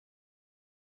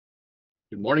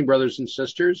Good morning, brothers and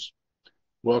sisters.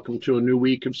 Welcome to a new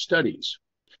week of studies.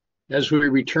 As we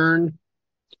return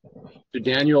to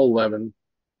Daniel 11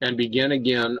 and begin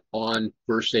again on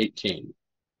verse 18,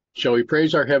 shall we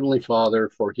praise our Heavenly Father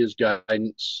for his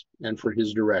guidance and for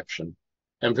his direction,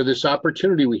 and for this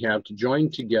opportunity we have to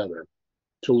join together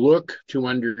to look to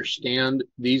understand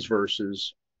these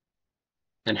verses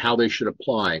and how they should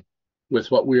apply with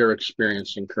what we are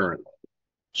experiencing currently.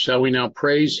 Shall we now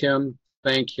praise him,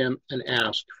 thank him, and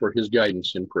ask for his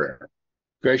guidance in prayer?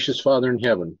 Gracious Father in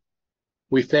heaven,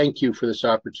 we thank you for this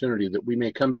opportunity that we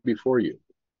may come before you,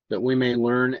 that we may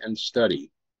learn and study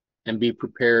and be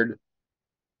prepared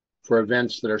for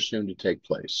events that are soon to take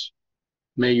place.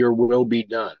 May your will be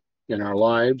done in our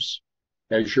lives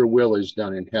as your will is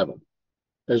done in heaven.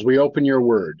 As we open your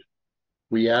word,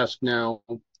 we ask now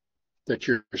that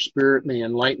your Spirit may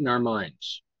enlighten our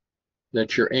minds,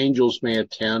 that your angels may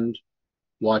attend,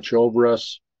 watch over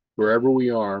us wherever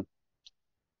we are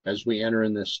as we enter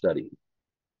in this study.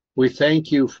 We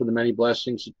thank you for the many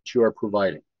blessings that you are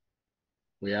providing.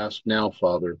 We ask now,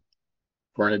 Father,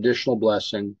 for an additional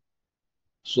blessing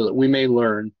so that we may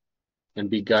learn and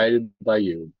be guided by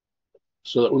you,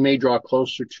 so that we may draw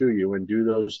closer to you and do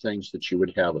those things that you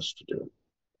would have us to do.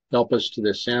 Help us to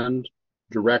this end.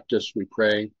 Direct us, we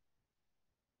pray.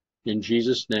 In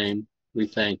Jesus' name, we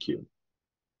thank you.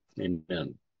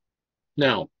 Amen.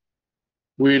 Now,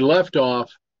 we left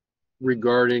off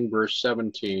regarding verse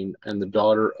 17 and the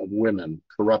daughter of women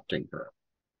corrupting her.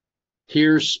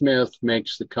 Here Smith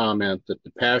makes the comment that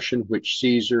the passion which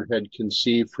Caesar had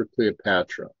conceived for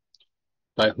Cleopatra,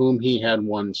 by whom he had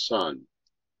one son,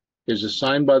 is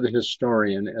assigned by the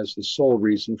historian as the sole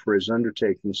reason for his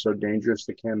undertaking so dangerous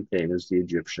a campaign as the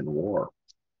Egyptian war.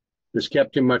 This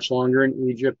kept him much longer in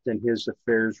Egypt than his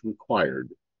affairs required,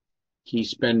 he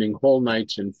spending whole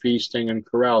nights in feasting and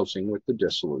carousing with the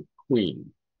dissolute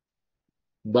queen.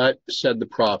 But, said the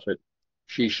prophet,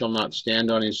 she shall not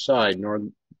stand on his side,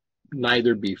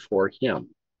 neither before him.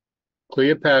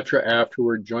 Cleopatra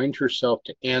afterward joined herself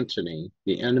to Antony,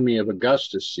 the enemy of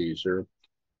Augustus Caesar,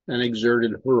 and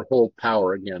exerted her whole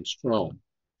power against Rome.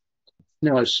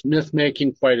 Now, is Smith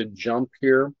making quite a jump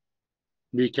here?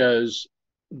 Because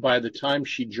by the time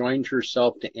she joined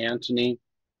herself to Antony,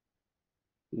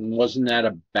 wasn't that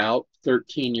about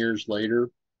 13 years later?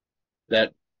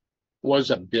 That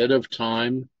was a bit of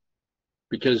time,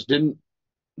 because didn't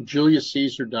Julius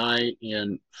Caesar die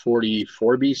in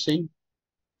 44 BC?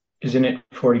 Isn't it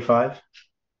 45?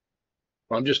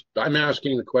 I'm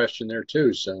asking the question there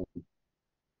too. So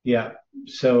Yeah.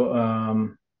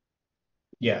 So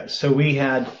so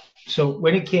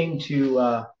when it came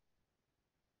to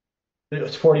it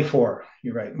was 44.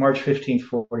 You're right. March 15th,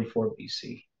 44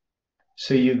 BC.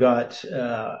 So you got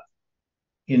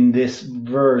in this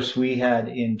verse we had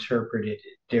interpreted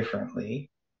it differently.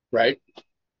 right.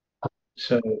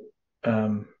 So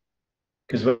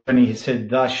because when he said,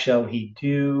 "Thus shall he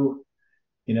do,"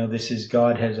 this is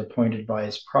God has appointed by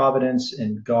his providence,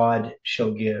 and God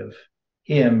shall give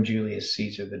him, Julius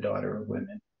Caesar, the daughter of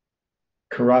women,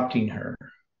 corrupting her,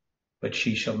 but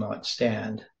she shall not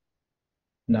stand,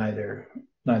 neither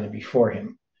before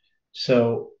him.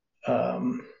 So,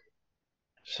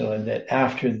 and that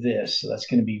after this, so that's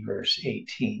going to be verse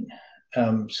 18.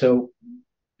 So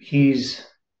he's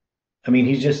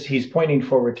pointing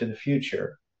forward to the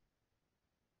future.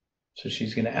 So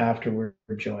she's going to afterward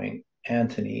join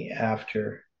Antony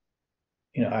after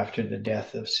the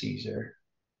death of Caesar.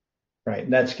 Right.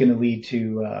 And that's going to lead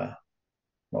to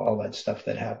all that stuff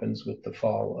that happens with the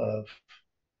fall of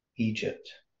Egypt.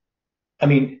 I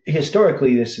mean,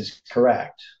 historically, this is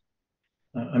correct.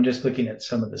 I'm just looking at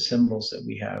some of the symbols that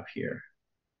we have here.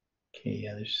 Okay,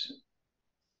 yeah,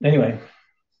 anyway,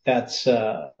 that's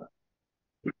that's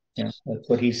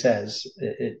what he says.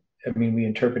 We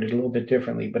interpret it a little bit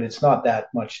differently, but it's not that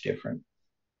much different.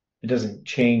 It doesn't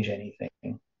change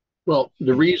anything. Well,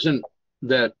 the reason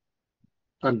that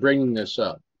I'm bringing this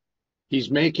up, he's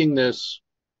making this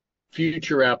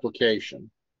future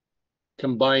application,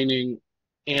 combining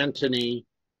Antony,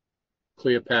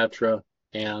 Cleopatra,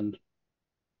 and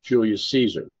Julius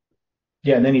Caesar.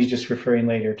 Yeah, and then he's just referring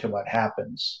later to what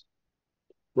happens.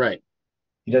 Right.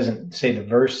 He doesn't say the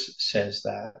verse says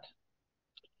that.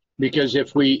 Because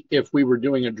if we were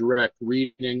doing a direct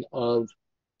reading of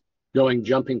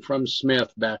jumping from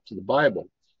Smith back to the Bible,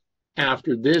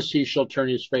 after this he shall turn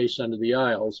his face unto the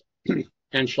isles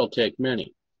and shall take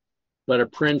many. But a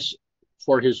prince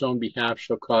for his own behalf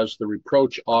shall cause the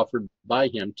reproach offered by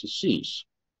him to cease.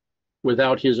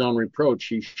 Without his own reproach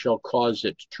he shall cause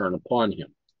it to turn upon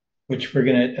him. Which we're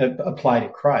going to apply to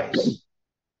Christ.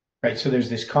 right? So there's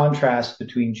this contrast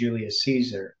between Julius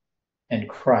Caesar and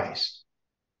Christ,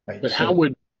 right? But how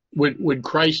would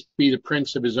Christ be the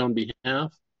prince of his own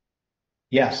behalf?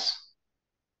 Yes.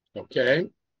 Okay.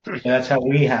 That's how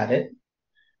we had it.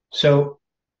 So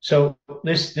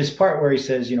this part where he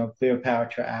says,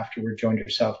 Cleopatra afterward joined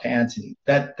herself to Antony,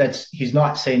 that's he's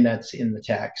not saying that's in the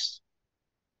text,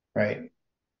 right?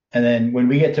 And then when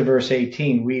we get to verse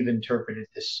 18, we've interpreted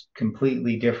this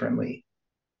completely differently.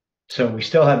 So we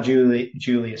still have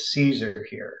Julius Caesar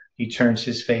here. He turns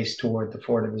his face toward the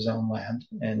fort of his own land,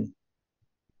 and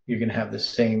you're going to have the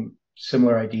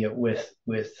similar idea with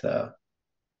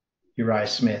Uriah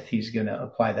Smith. He's going to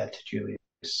apply that to Julius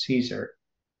Caesar.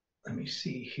 Let me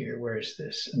see here. Where is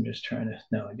this? I'm just trying to,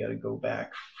 no, I got to go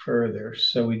back further.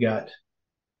 Because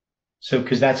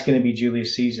that's going to be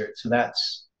Julius Caesar. So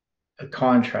that's a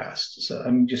contrast. So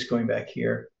I'm just going back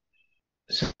here.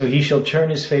 So he shall turn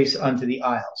his face unto the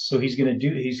isles. So he's going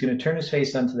to turn his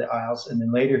face unto the isles, and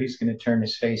then later he's going to turn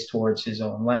his face towards his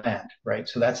own land, right?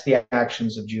 So that's the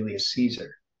actions of Julius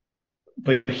Caesar.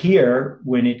 But here,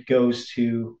 when it goes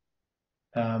to,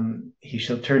 he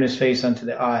shall turn his face unto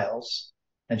the isles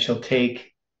and shall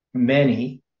take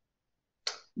many,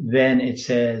 then it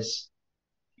says,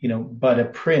 but a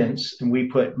prince, and we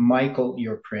put Michael,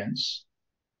 your prince,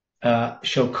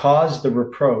 shall cause the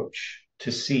reproach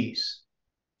to cease.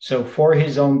 So for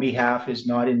his own behalf is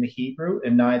not in the Hebrew,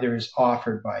 and neither is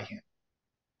offered by him.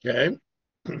 Okay.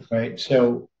 Right.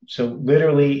 So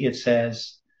literally it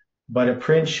says, but a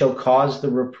prince shall cause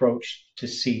the reproach to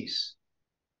cease.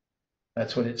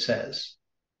 That's what it says.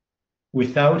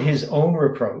 Without his own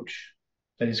reproach,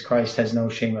 that is, Christ has no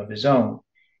shame of his own,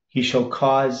 he shall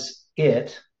cause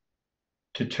it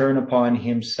to turn upon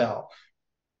himself.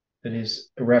 That is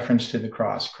a reference to the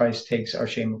cross. Christ takes our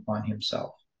shame upon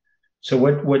himself. So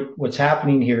what's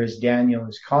happening here is Daniel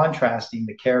is contrasting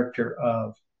the character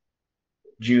of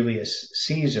Julius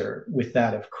Caesar with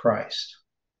that of Christ.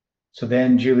 So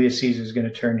then Julius Caesar is going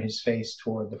to turn his face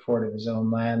toward the fort of his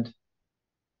own land,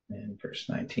 in verse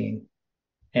 19.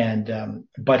 And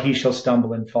but he shall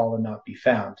stumble and fall and not be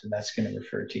found. And that's going to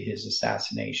refer to his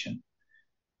assassination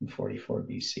in 44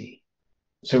 BC.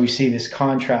 So we see this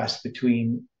contrast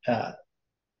between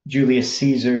Julius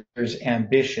Caesar's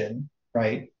ambition,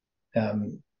 right?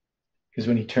 Because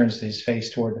when he turns his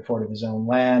face toward the fort of his own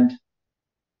land,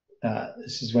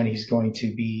 this is when he's going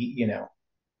to be,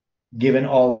 given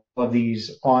all of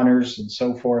these honors and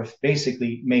so forth,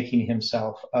 basically making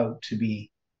himself out to be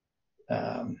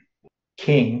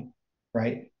king,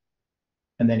 right?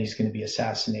 And then he's going to be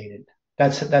assassinated.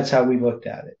 That's how we looked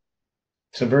at it.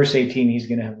 So verse 18, he's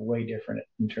going to have a way different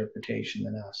interpretation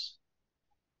than us.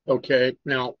 Okay.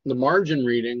 Now, the margin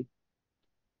reading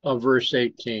of verse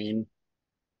 18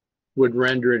 would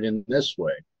render it in this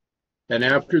way. And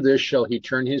after this shall he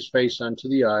turn his face unto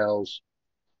the isles,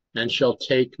 and shall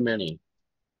take many.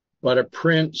 But a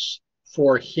prince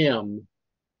for him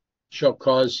shall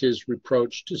cause his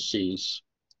reproach to cease.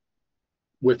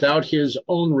 Without his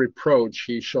own reproach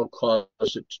he shall cause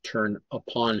it to turn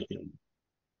upon him.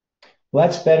 Well,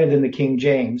 that's better than the King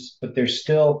James, but they're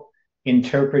still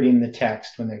interpreting the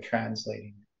text when they're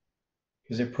translating it,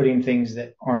 because they're putting things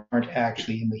that aren't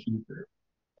actually in the Hebrew.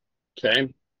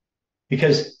 Okay.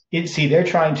 Because they're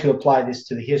trying to apply this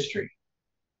to the history.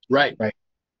 Right. Right.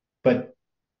 But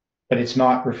it's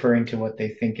not referring to what they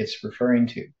think it's referring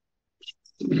to.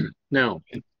 No.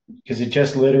 Because it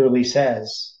just literally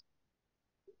says,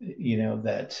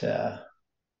 that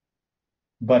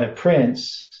but a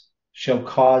prince shall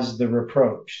cause the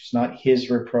reproach. It's not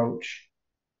his reproach,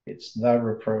 it's the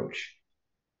reproach.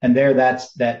 And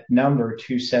that number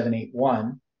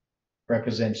 2781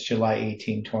 represents July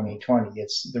 18, 2020.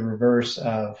 It's the reverse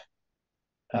of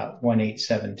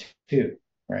 1872,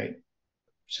 right?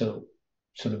 So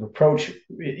the reproach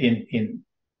in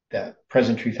the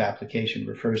present truth application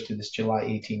refers to this July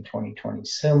 18, 2020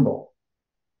 symbol,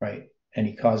 right? And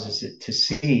he causes it to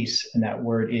cease, and that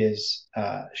word is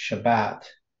Shabbat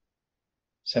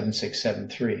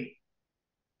 7673.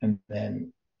 And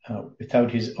then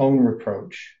without his own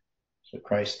reproach, so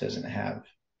Christ doesn't have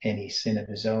any sin of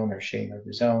his own or shame of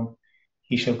his own,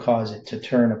 he shall cause it to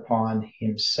turn upon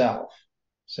himself.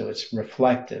 So it's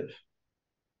reflective,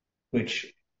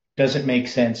 which doesn't make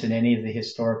sense in any of the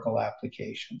historical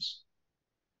applications.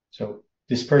 So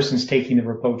this person's taking the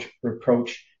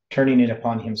reproach, turning it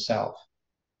upon himself.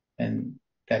 And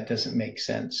that doesn't make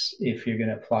sense if you're going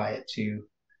to apply it to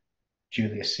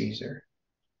Julius Caesar.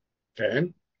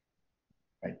 Okay.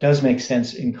 It does make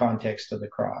sense in context of the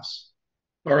cross.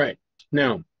 All right.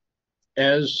 Now,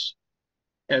 as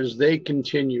they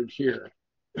continued here,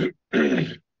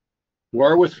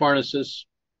 War with Pharnaces,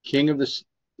 king of the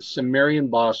Cimmerian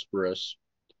Bosporus,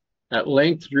 at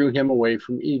length drew him away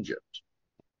from Egypt.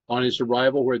 On his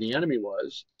arrival where the enemy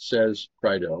was, says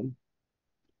Crito,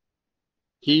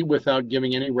 he, without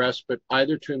giving any respite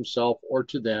either to himself or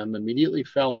to them, immediately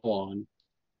fell on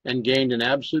and gained an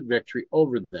absolute victory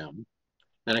over them,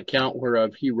 an account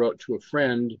whereof he wrote to a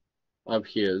friend of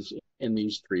his in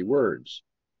these three words,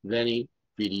 Veni,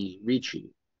 Vidi, Vici.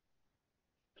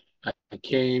 I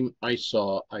came, I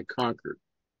saw, I conquered.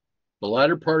 The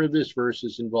latter part of this verse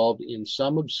is involved in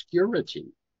some obscurity,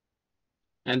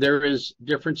 and there is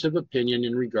difference of opinion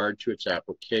in regard to its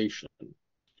application.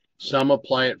 Some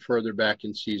apply it further back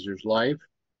in Caesar's life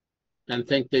and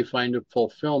think they find a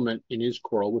fulfillment in his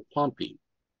quarrel with Pompey.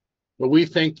 But we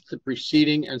think that the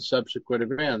preceding and subsequent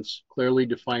events clearly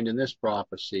defined in this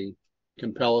prophecy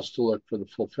compel us to look for the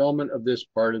fulfillment of this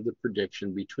part of the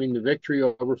prediction between the victory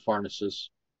over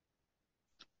Pharnaces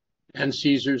and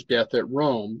Caesar's death at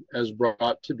Rome, as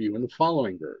brought to view in the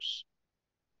following verse.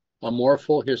 A more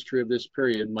full history of this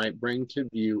period might bring to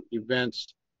view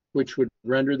events which would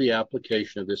render the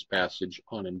application of this passage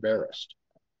unembarrassed.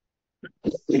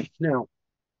 Now,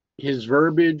 his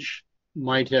verbiage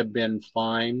might have been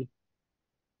fine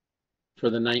for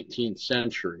the 19th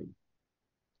century,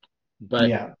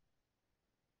 but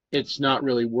it's not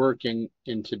really working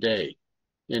in today,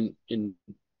 in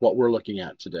what we're looking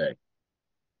at today.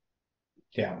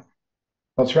 Yeah.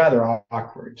 Well, it's rather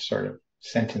awkward, sort of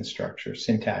sentence structure,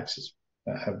 syntax is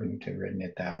having to written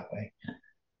it that way.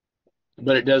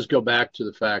 But it does go back to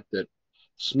the fact that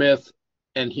Smith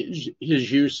and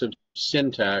his use of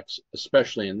syntax,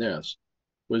 especially in this,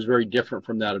 was very different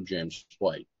from that of James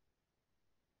Dwight.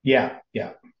 Yeah.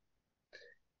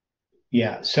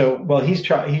 So, well,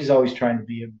 he's always trying to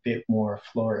be a bit more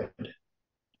florid,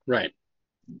 right?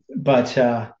 But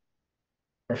or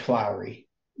flowery,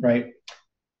 right?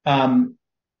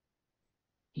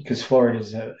 Because florid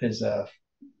is a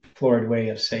florid way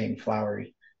of saying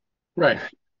flowery, right?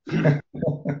 But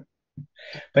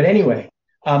anyway,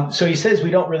 so he says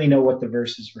we don't really know what the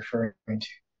verse is referring to.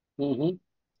 Mm-hmm.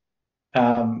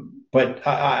 But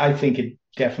I think it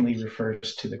definitely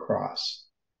refers to the cross,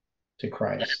 to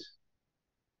Christ.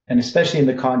 And especially in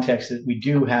the context that we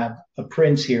do have a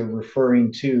prince here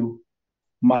referring to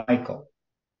Michael.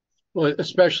 Well,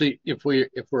 especially if we're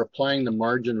applying the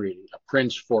margin reading, a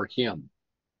prince for him,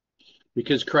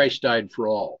 because Christ died for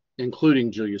all,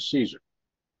 including Julius Caesar.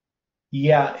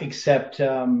 Yeah, except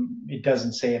it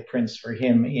doesn't say a prince for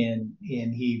him in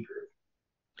Hebrew.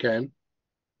 Okay.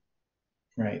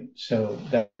 Right. So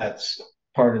that's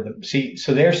part of the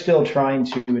so they're still trying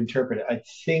to interpret it. I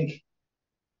think,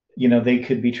 they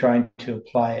could be trying to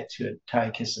apply it to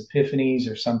Antiochus Epiphanes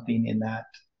or something in that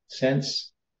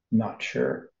sense. I'm not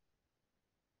sure.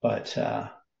 But so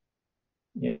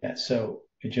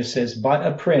it just says, but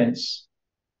a prince,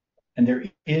 and there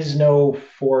is no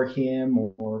for him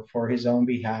or for his own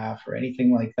behalf or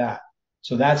anything like that.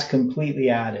 So that's completely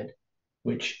added,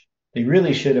 which they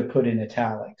really should have put in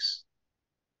italics.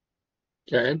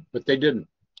 Okay, but they didn't.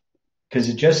 Because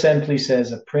it just simply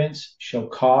says, a prince shall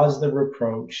cause the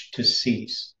reproach to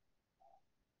cease.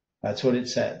 That's what it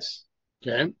says.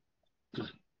 Okay.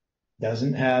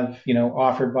 Doesn't have,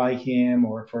 offered by him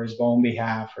or for his own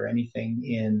behalf or anything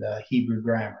in the Hebrew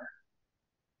grammar.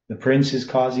 The prince is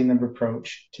causing the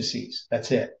reproach to cease.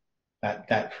 That's it.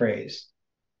 That phrase.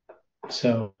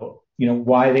 So,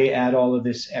 why they add all of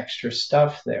this extra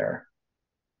stuff there,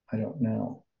 I don't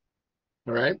know.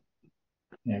 All right.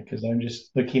 Yeah, because I'm just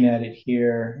looking at it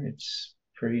here. It's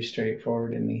pretty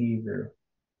straightforward in the Hebrew.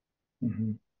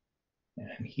 Mm-hmm.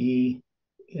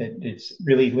 And it's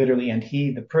really literally, and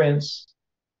he, the prince,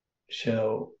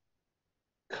 shall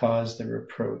cause the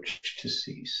reproach to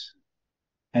cease.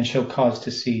 And shall cause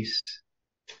to cease.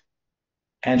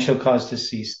 And shall cause to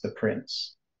cease the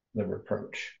prince, the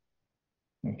reproach.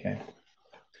 Okay.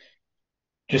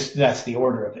 Just that's the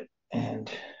order of it. And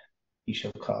he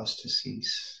shall cause to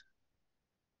cease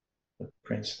the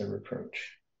prince, the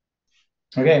reproach.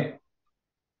 Okay.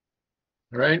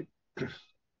 All right.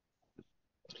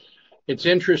 It's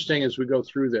interesting as we go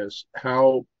through this,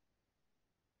 how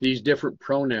these different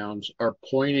pronouns are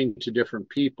pointing to different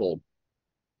people.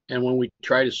 And when we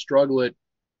try to struggle it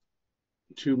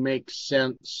to make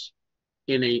sense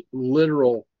in a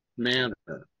literal manner,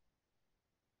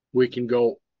 we can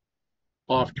go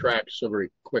off track so very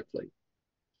quickly.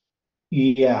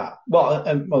 Yeah.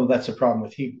 Well, that's a problem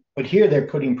with Hebrew. But here they're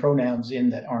putting pronouns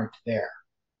in that aren't there.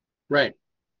 Right.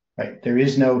 Right. There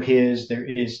is no his, there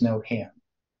is no him.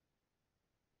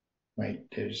 Right.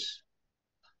 There's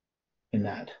in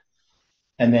that.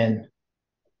 And then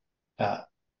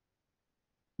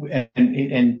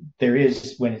and there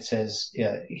is when it says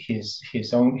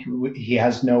his own, he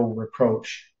has no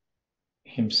reproach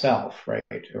himself,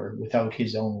 right? Or without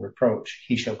his own reproach,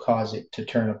 he shall cause it to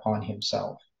turn upon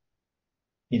himself.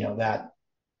 That,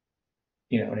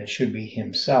 and it should be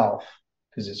himself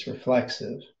because it's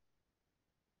reflexive,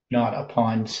 not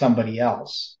upon somebody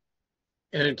else.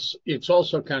 And it's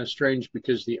also kind of strange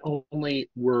because the only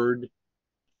word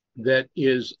that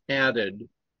is added,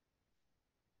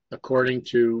 according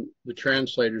to the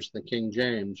translators in the King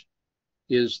James,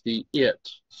 is the it.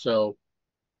 So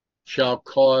shall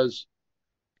cause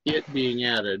it being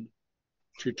added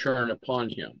to turn upon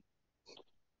him.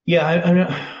 Yeah,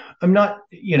 I'm not,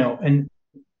 and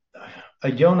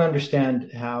I don't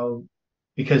understand how,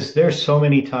 because there's so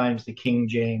many times the King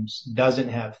James doesn't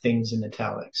have things in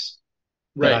italics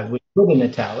that I would put in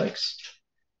italics,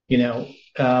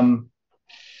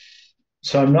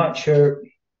 so I'm not sure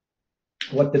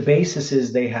what the basis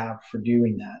is they have for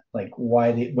doing that, like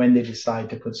when they decide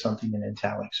to put something in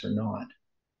italics or not.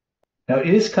 Now,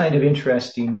 it is kind of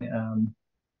interesting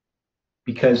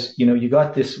because, you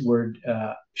got this word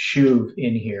shuv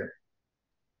in here,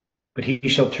 but he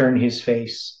shall turn his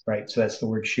face, right? So that's the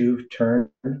word shuv, turn.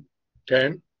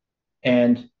 Okay.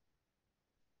 And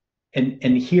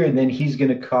here, then he's going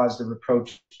to cause the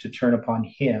reproach to turn upon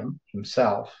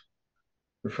himself,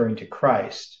 referring to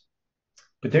Christ.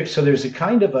 But there's a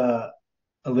kind of a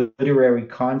literary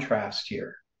contrast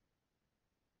here,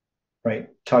 right?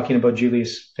 Talking about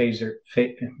Julius Caesar,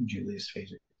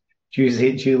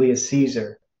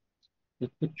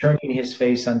 turning his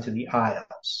face unto the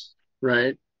isles.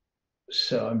 Right.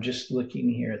 So I'm just looking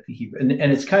here at the Hebrew, and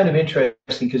it's kind of interesting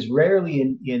because rarely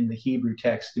in the Hebrew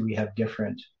text do we have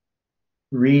different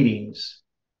readings.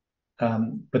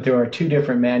 But there are two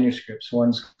different manuscripts.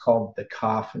 One's called the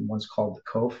Kaf and one's called the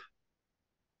Kof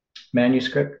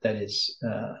manuscript. That is,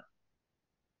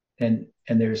 and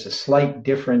there's a slight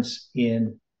difference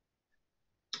in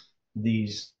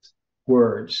these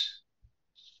words.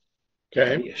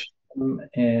 Okay.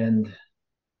 And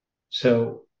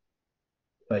so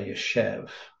Vayeshev,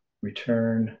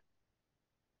 return.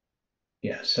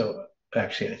 Yeah. So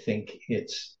actually, I think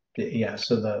it's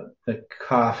so the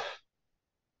Kaf.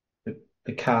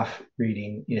 The Kaf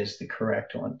reading is the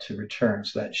correct one, to return.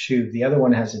 So that's shuv. The other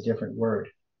one has a different word,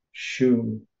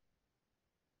 shum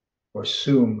or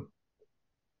sum,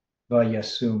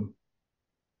 vayasum.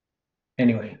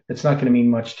 Anyway, it's not going to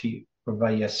mean much to you, or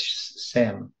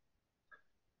vayasem,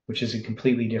 which is a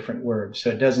completely different word. So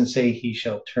it doesn't say he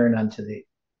shall turn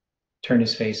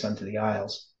his face unto the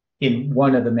isles in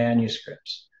one of the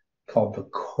manuscripts called the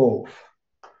Kof.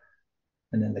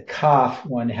 And then the Kaf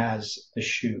one has the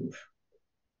shuv.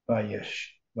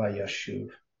 Vayashuv.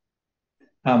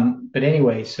 But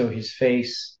anyway, so his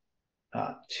face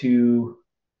to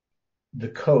the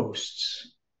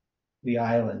coasts, the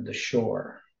island, the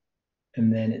shore.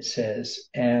 And then it says,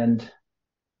 and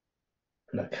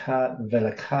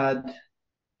velakad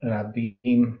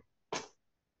rabim.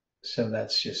 So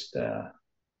that's just,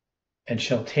 and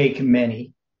shall take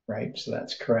many, right? So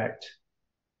that's correct.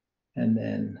 And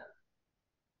then,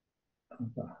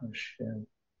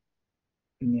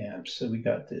 yeah, so we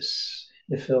got this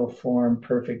ifil form,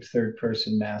 perfect third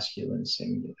person masculine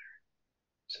singular.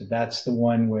 So that's the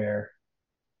one where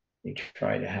they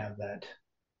try to have that.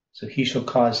 So he shall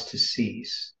cause to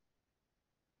cease.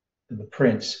 The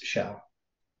prince shall.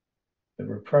 The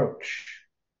reproach.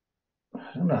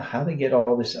 I don't know how they get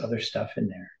all this other stuff in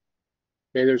there.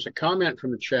 Okay, there's a comment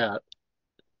from the chat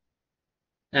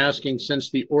asking, since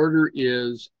the order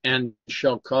is, and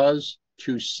shall cause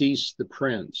to cease the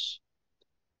prince,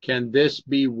 can this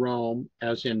be Rome,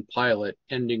 as in Pilate,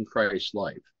 ending Christ's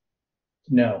life?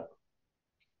 No,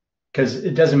 because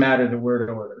it doesn't matter the word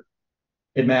order.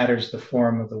 It matters the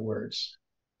form of the words.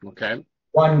 Okay.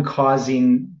 One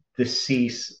causing the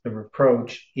cease, the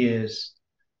reproach is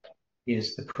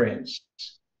the prince,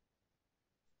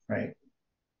 right?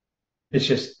 It's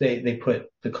just they put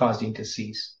the causing to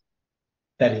cease.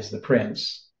 That is the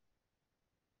prince,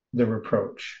 the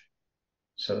reproach.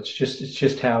 So it's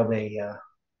just how they.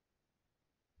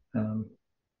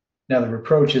 Now the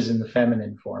reproach is in the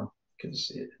feminine form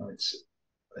because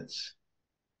it's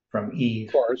from Eve,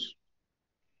 Of course,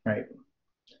 right?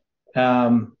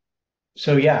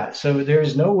 So yeah, so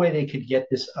there's no way they could get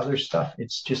this other stuff.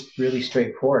 It's just really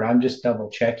straightforward. I'm just double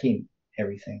checking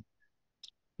everything.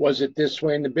 Was it this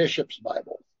way in the Bishop's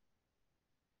Bible?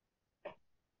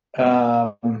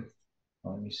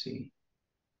 Let me see.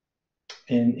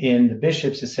 In the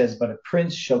Bishops, it says, but a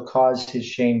prince shall cause his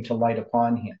shame to light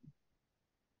upon him.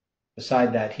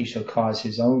 Beside that, he shall cause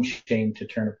his own shame to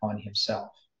turn upon himself.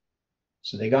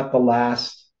 So they got the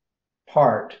last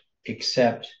part,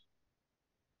 except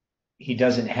he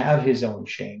doesn't have his own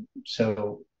shame.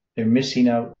 So they're missing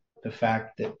out the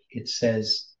fact that it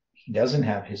says he doesn't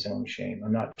have his own shame.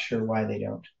 I'm not sure why they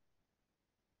don't.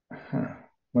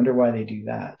 Wonder why they do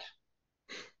that.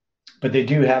 But they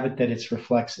do have it that it's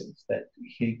reflexive, that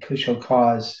he shall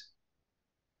cause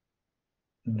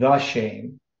the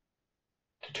shame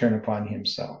to turn upon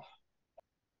himself.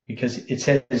 Because it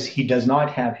says he does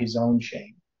not have his own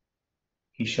shame.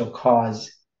 He shall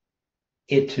cause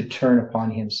it to turn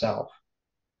upon himself.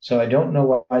 So I don't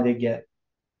know why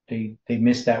they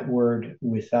miss that word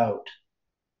without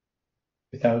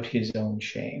his own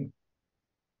shame.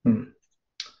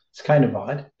 It's kind of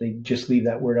odd. They just leave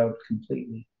that word out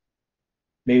completely.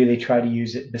 Maybe they try to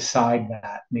use it beside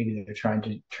that. Maybe they're trying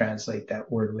to translate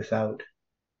that word without,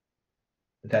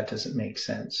 but that doesn't make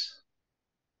sense.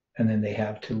 And then they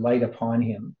have to light upon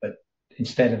him, but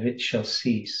instead of it shall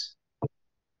cease.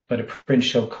 But a prince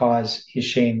shall cause his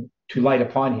shame to light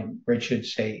upon him, or it should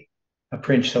say, a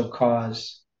prince shall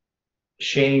cause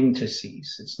shame to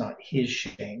cease. It's not his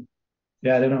shame.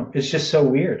 Yeah, I don't know. It's just so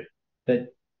weird that,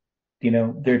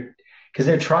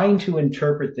 they're trying to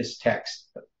interpret this text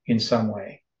in some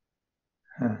way.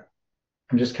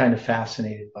 I'm just kind of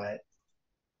fascinated by it.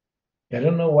 I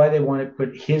don't know why they want to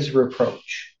put his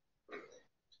reproach,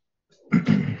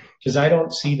 because I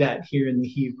don't see that here in the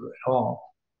Hebrew at all.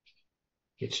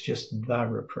 It's just the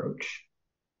reproach,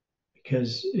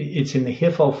 because it's in the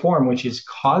Hiphil form, which is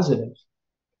causative,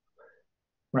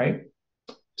 right?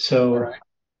 So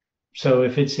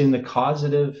if it's in the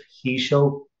causative, he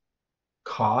shall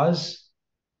cause,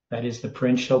 that is, the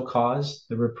prince shall cause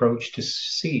the reproach to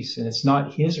cease. And it's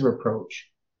not his reproach.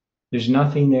 There's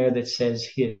nothing there that says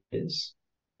his.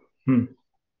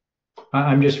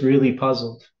 I'm just really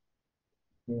puzzled.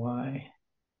 Why?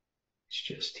 It's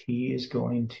just he is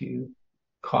going to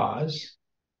cause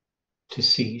to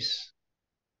cease.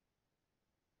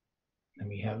 And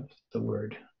we have the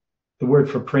word. The word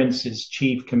for prince is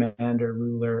chief, commander,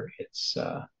 ruler. It's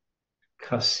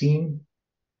kasim.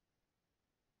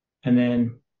 And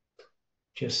then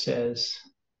just says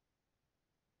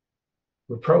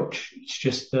reproach. It's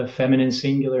just the feminine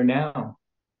singular noun.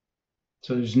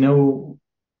 So there's no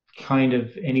kind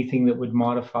of anything that would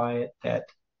modify it that,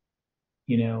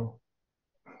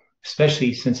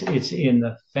 especially since it's in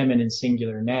the feminine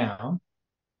singular noun.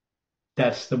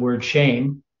 That's the word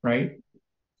shame, right?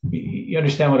 You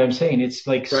understand what I'm saying? It's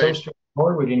like so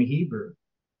straightforward in Hebrew.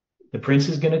 The prince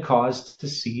is going to cause to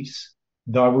cease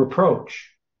the reproach.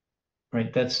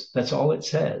 Right, that's all it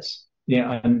says.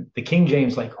 And the King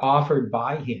James, like, offered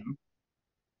by him.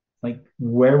 Like,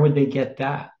 where would they get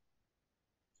that?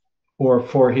 Or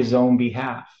for his own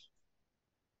behalf?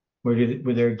 Where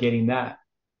they're getting that?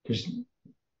 There's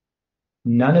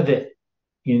none of it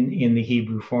in the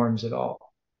Hebrew forms at all.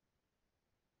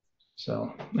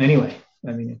 So anyway,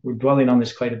 I mean, we're dwelling on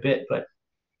this quite a bit, but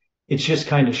it's just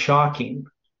kind of shocking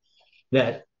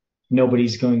that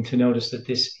nobody's going to notice that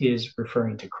this is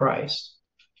referring to Christ.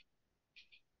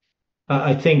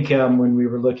 I think when we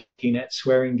were looking at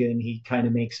Swearingen, he kind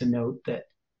of makes a note that,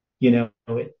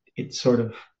 it's sort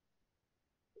of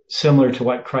similar to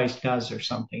what Christ does or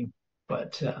something,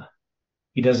 but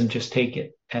he doesn't just take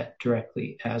it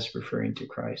directly as referring to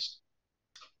Christ.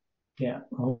 Yeah,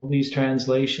 all these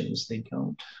translations, they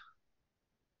don't.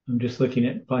 I'm just looking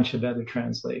at a bunch of other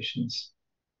translations.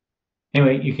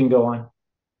 Anyway, you can go on.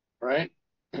 Right.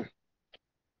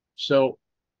 So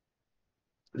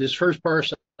this first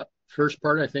part,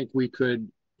 I think we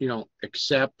could,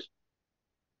 accept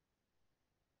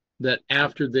that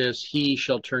after this, he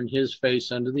shall turn his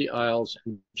face unto the isles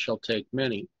and shall take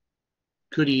many.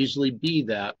 Could easily be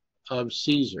that of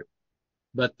Caesar.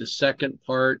 But the second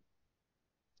part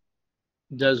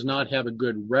does not have a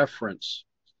good reference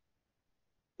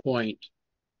point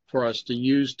for us to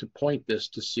use to point this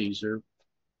to Caesar.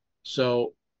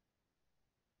 So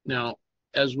now,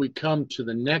 as we come to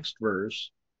the next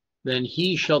verse, then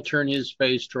he shall turn his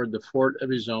face toward the fort of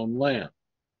his own land,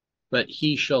 but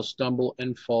he shall stumble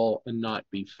and fall and not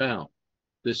be found.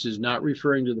 This is not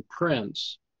referring to the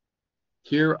prince.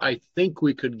 Here, I think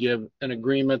we could give an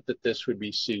agreement that this would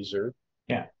be Caesar.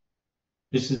 Yeah.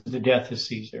 This is the death of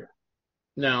Caesar.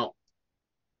 Now,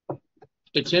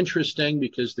 it's interesting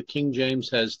because the King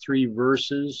James has 3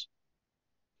 verses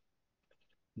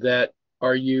that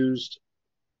are used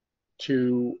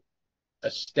to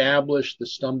establish the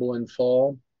stumble and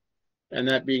fall, and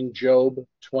that being Job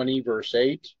 20, verse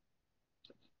 8.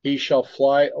 He shall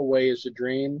fly away as a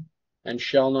dream and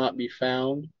shall not be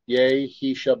found. Yea,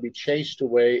 he shall be chased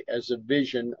away as a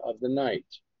vision of the night.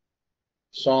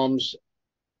 Psalms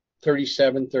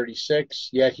 37, 36.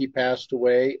 Yet he passed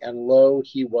away, and lo,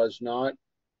 he was not.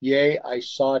 Yea, I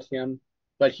sought him,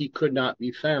 but he could not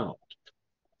be found.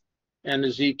 And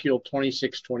Ezekiel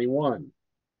 26, 21.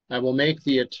 I will make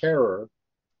thee a terror,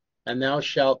 and thou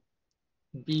shalt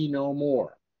be no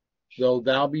more. Though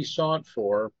thou be sought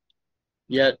for,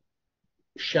 yet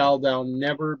shall thou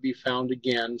never be found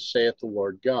again, saith the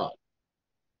Lord God.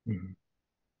 Mm-hmm.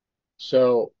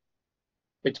 So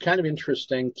it's kind of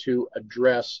interesting to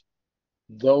address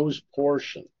those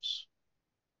portions.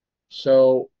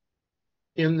 So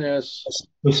in this,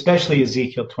 especially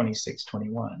Ezekiel 26,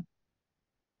 21,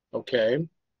 okay.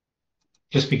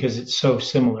 just because it's so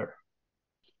similar.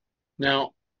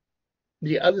 Now,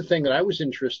 the other thing that I was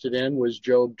interested in was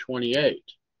Job 28.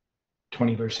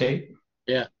 20 verse 8.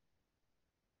 Yeah.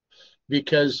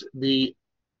 Because the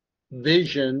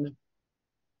vision,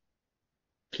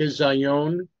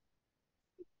 Kizion,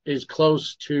 is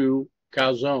close to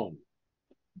Kazon.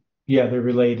 Yeah, they're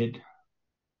related.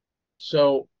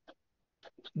 So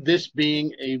this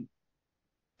being a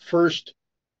first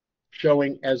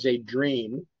showing as a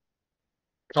dream,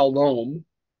 Kalom,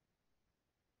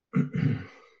 and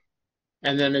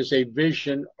then as a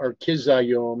vision or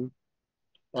Kizayom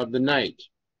of the night.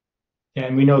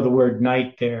 And we know the word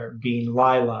night there being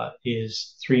Lila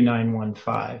is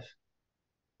 3915.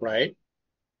 Right.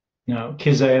 Now,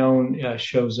 Kizion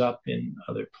shows up in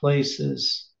other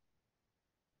places.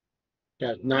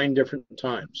 Yeah, 9 different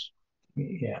times.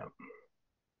 Yeah.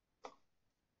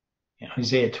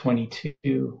 Isaiah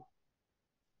 22.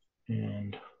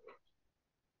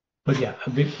 But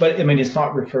I mean, it's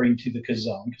not referring to the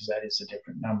Kazon because that is a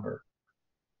different number,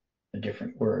 a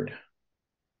different word.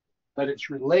 But it's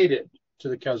related to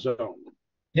the Kazon.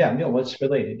 Yeah, no, it's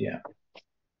related, yeah.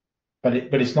 But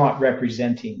it's not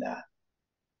representing that.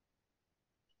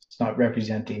 It's not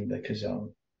representing the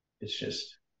Kazon. It's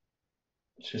just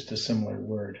a similar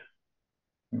word.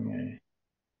 Okay.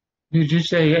 Did you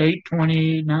say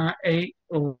 8:29, 8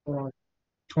 or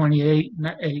 28,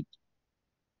 8?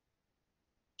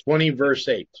 20 verse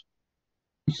 8.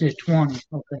 You said 20.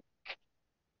 Okay.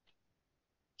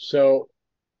 So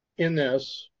in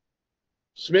this,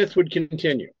 Smith would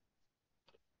continue.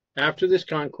 After this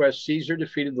conquest, Caesar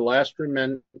defeated the last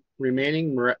remaining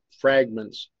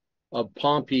fragments of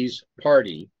Pompey's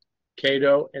party,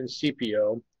 Cato and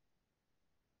Scipio,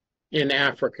 in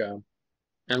Africa,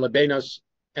 and Labanus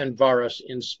and Varus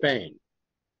in Spain.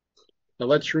 Now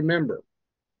let's remember,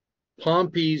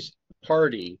 Pompey's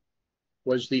party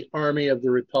was the army of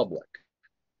the Republic.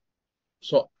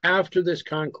 So after this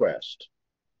conquest,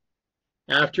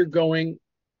 after going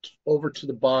over to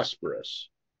the Bosporus,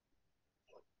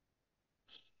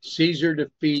 Caesar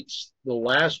defeats the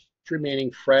last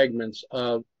remaining fragments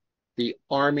of the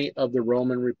army of the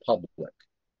Roman Republic.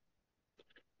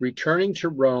 Returning to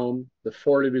Rome, the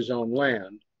fort of his own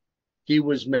land, he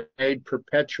was made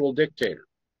perpetual dictator,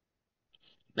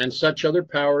 and such other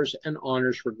powers and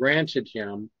honors were granted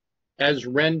him as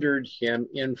rendered him,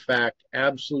 in fact,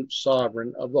 absolute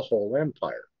sovereign of the whole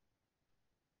empire.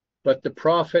 But the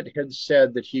prophet had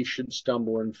said that he should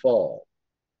stumble and fall.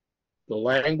 The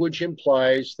language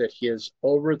implies that his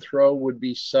overthrow would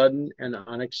be sudden and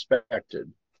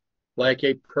unexpected, like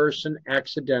a person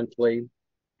accidentally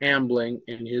ambling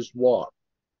in his walk.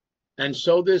 And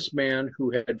so this man,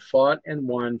 who had fought and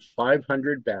won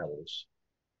 500 battles,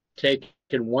 taken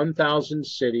 1,000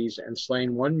 cities, and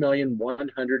slain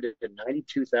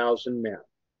 1,192,000 men,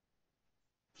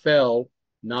 fell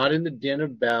not in the din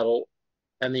of battle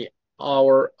and the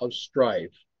hour of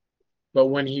strife, but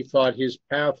when he thought his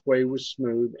pathway was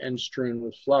smooth and strewn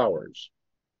with flowers,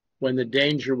 when the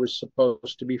danger was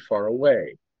supposed to be far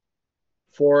away.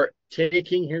 For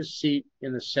taking his seat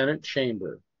in the Senate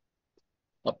chamber,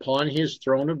 upon his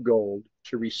throne of gold,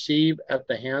 to receive at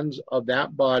the hands of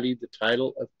that body the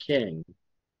title of king,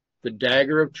 the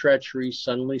dagger of treachery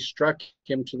suddenly struck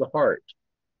him to the heart.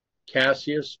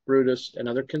 Cassius, Brutus, and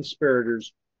other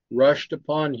conspirators rushed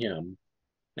upon him,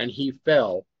 and he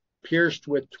fell, pierced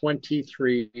with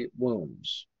 23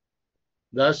 wounds.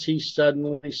 Thus he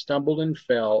suddenly stumbled and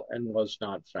fell and was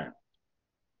not found.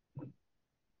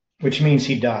 Which means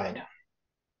he died.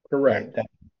 Correct. Right,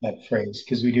 that phrase,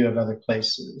 because we do have other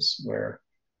places where,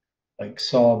 like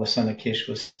Saul, the son of Kish,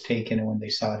 was taken, and when they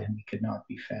sought him, he could not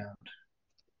be found.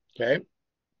 Okay.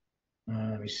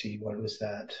 Let me see. What was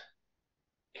that?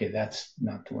 Okay, that's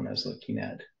not the one I was looking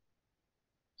at.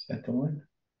 Is that the one?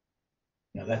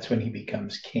 No, that's when he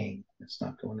becomes king. That's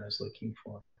not the one I was looking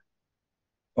for.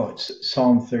 Oh, it's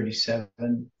Psalm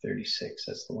 37, 36.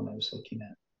 That's the one I was looking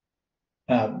at.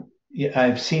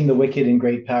 I've seen the wicked in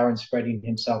great power and spreading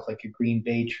himself like a green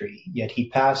bay tree. Yet he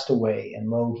passed away, and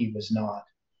lo, he was not.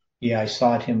 Yeah, I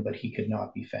sought him, but he could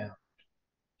not be found.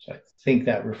 So I think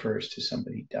that refers to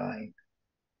somebody dying.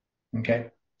 Okay.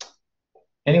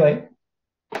 Anyway,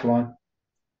 go on.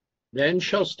 Then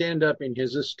shall stand up in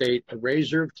his estate a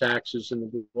raiser of taxes in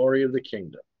the glory of the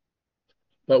kingdom.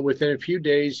 But within a few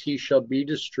days he shall be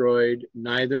destroyed,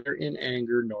 neither in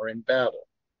anger nor in battle.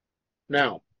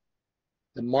 Now,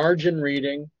 the margin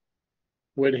reading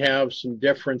would have some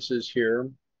differences here,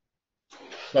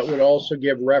 but would also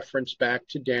give reference back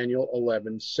to Daniel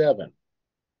 11:7,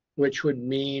 which would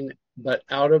mean, but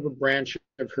out of a branch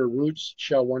of her roots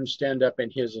shall one stand up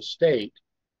in his estate,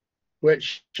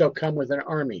 which shall come with an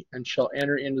army, and shall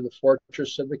enter into the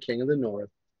fortress of the king of the north,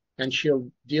 and shall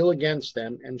deal against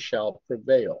them, and shall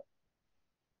prevail.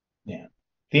 Yeah.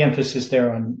 The emphasis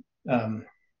there on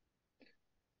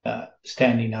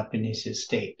standing up in his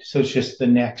estate. So it's just the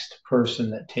next person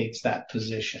that takes that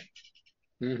position.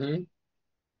 Mm-hmm.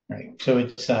 Right. So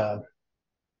it's, I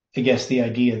guess the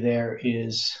idea there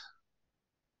is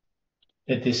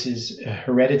that this is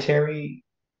hereditary.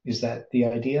 Is that the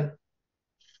idea?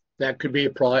 That could be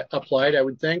applied, I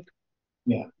would think.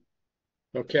 Yeah.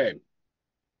 Okay.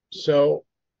 So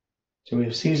we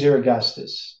have Caesar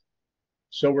Augustus.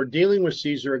 So we're dealing with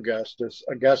Caesar Augustus,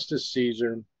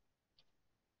 Caesar.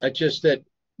 It's just that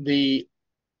the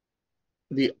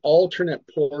alternate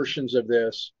portions of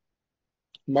this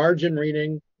margin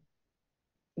reading,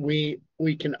 we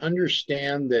can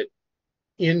understand that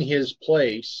in his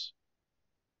place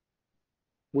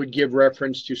would give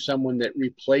reference to someone that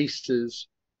replaces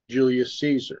Julius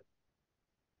Caesar.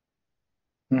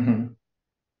 Mm-hmm.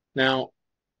 Now,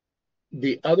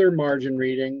 the other margin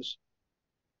readings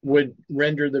would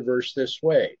render the verse this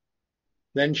way: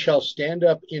 then shall stand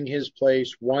up in his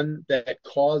place one that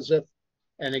causeth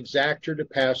an exactor to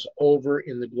pass over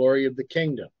in the glory of the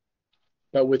kingdom.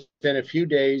 But within a few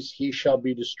days he shall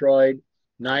be destroyed,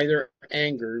 neither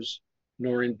angers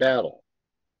nor in battle.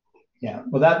 Yeah,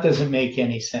 well, that doesn't make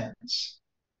any sense.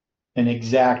 An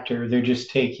exactor, they're just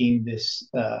taking this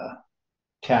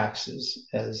taxes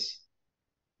as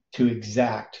to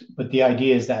exact, but the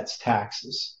idea is that's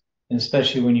taxes, and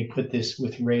especially when you put this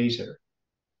with razor.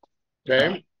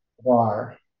 Okay.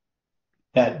 Var,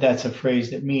 that's a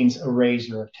phrase that means a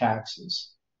raiser of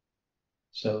taxes.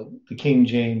 So the King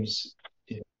James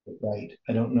did it right.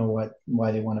 I don't know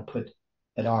why they want to put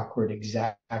that awkward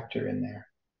exactor in there.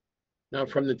 Now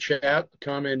from the chat, the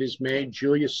comment is made: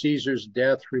 Julius Caesar's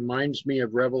death reminds me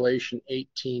of Revelation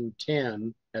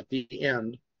 18:10 at the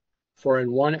end. For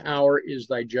in 1 hour is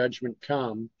thy judgment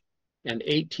come, and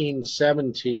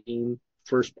 18:17,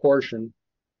 first portion.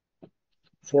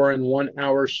 For in 1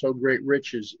 hour so great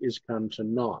riches is come to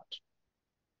naught.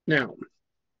 Now,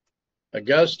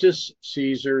 Augustus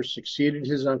Caesar succeeded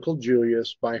his uncle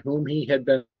Julius, by whom he had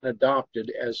been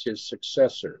adopted as his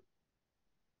successor.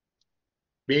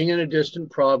 Being in a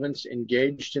distant province,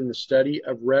 engaged in the study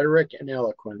of rhetoric and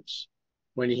eloquence,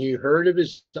 when he heard of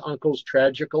his uncle's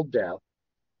tragical death,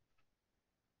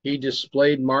 he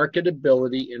displayed marked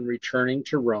ability in returning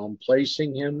to Rome,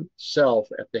 placing himself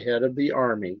at the head of the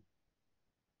army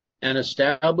and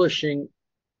establishing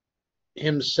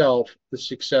himself the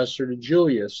successor to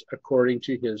Julius according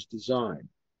to his design.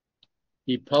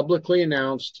 He publicly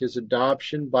announced his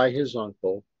adoption by his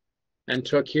uncle and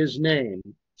took his name,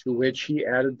 to which he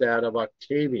added that of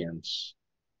Octavianus.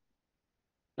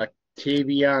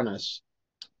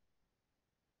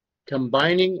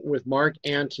 Combining with Mark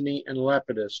Antony and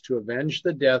Lepidus to avenge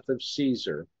the death of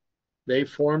Caesar, they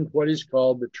formed what is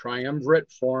called the triumvirate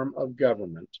form of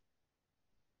government.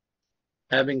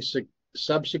 Having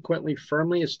subsequently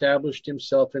firmly established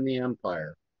himself in the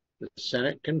empire, the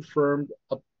Senate confirmed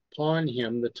upon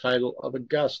him the title of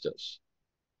Augustus,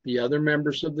 the other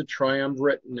members of the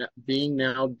triumvirate being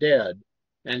now dead,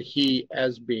 and he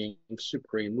as being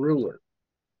supreme ruler.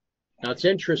 Now it's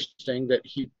interesting that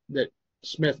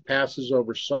Smith passes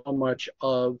over so much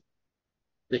of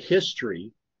the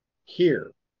history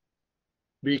here,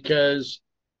 because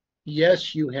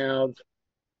yes, you have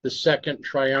the second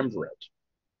triumvirate,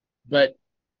 but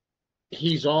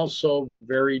he's also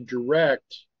very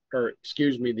direct,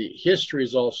 the history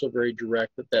is also very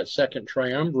direct that second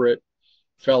triumvirate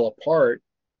fell apart,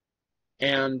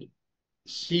 and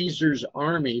Caesar's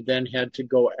army then had to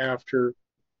go after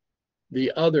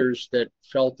the others that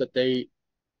felt that they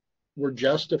were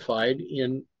justified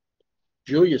in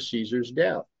Julius Caesar's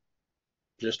death.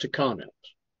 Just a comment.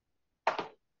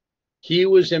 He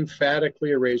was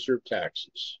emphatically a raiser of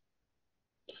taxes.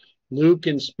 Luke,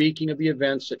 in speaking of the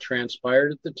events that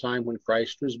transpired at the time when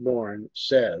Christ was born,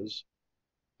 says,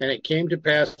 "And it came to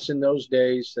pass in those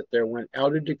days that there went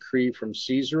out a decree from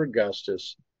Caesar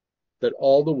Augustus that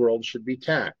all the world should be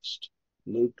taxed."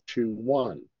 Luke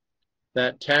 2:1.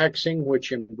 That taxing,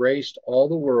 which embraced all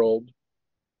the world,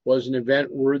 was an event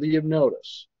worthy of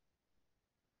notice,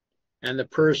 and the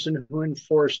person who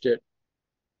enforced it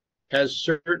has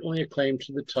certainly a claim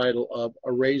to the title of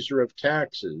a raiser of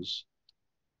taxes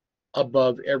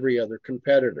above every other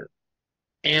competitor.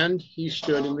 And he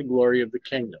stood in the glory of the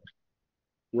kingdom.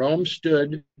 Rome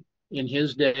stood in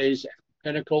his days at the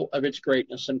pinnacle of its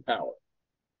greatness and power.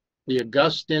 The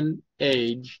Augustan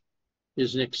age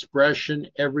is an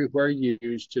expression everywhere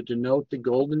used to denote the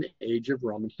golden age of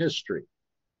Roman history.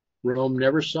 Rome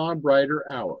never saw a brighter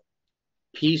hour.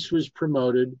 Peace was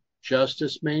promoted,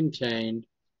 justice maintained,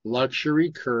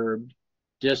 luxury curbed,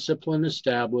 discipline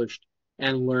established,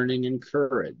 and learning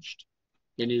encouraged.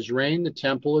 In his reign, the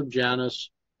temple of Janus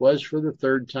was for the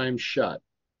third time shut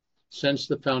since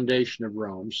the foundation of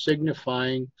Rome,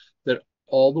 signifying that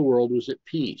all the world was at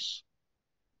peace.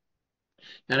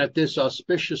 And at this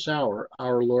auspicious hour,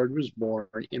 our Lord was born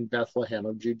in Bethlehem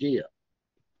of Judea.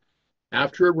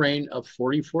 After a reign of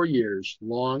 44 years,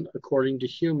 long according to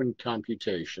human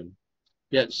computation,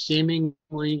 yet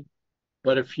seemingly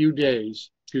but a few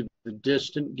days to the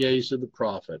distant gaze of the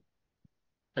prophet,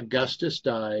 Augustus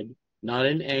died, not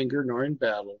in anger nor in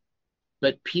battle,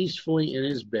 but peacefully in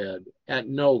his bed at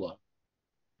Nola,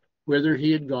 whither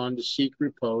he had gone to seek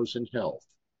repose and health,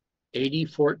 AD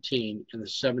 14 in the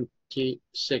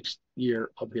 76th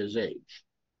year of his age.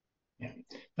 Yeah.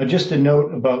 Now, just a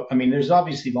note about, I mean, there's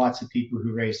obviously lots of people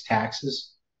who raise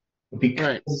taxes, but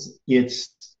because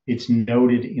it's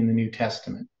noted in the New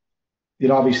Testament,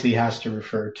 it obviously has to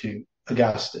refer to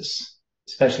Augustus,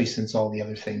 especially since all the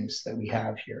other things that we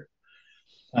have here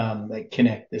that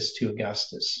connect this to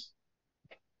Augustus,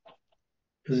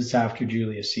 because it's after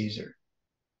Julius Caesar.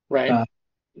 Right.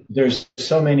 There's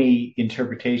so many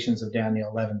interpretations of Daniel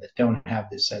 11 that don't have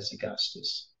this as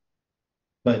Augustus,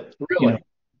 but really,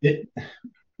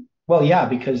 well, yeah,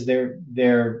 because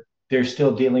they're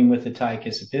still dealing with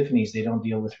Antiochus Epiphanes. They don't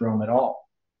deal with Rome at all.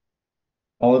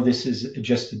 All of this is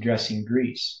just addressing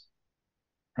Greece,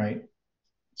 right?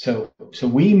 So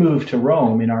we move to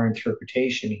Rome in our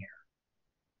interpretation here.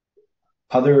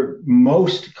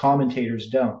 Most commentators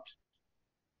don't.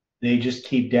 They just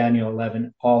keep Daniel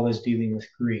 11 all as dealing with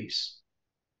Greece.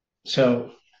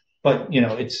 So, but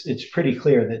it's pretty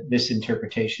clear that this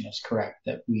interpretation is correct,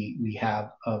 that we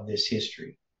have of this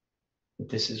history, that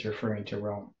this is referring to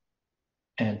Rome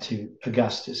and to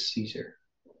Augustus Caesar.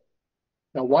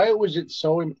 Now, why was it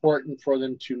so important for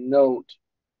them to note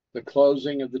the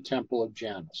closing of the Temple of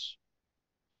Janus?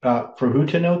 For who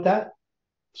to note that?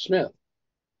 Smith.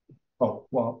 Oh,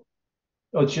 well,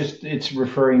 it's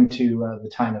referring to the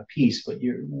time of peace, but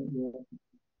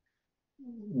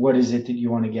what is it that you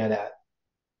want to get at?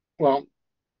 Well,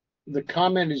 the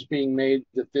comment is being made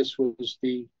that this was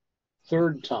the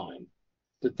third time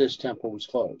that this temple was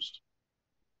closed.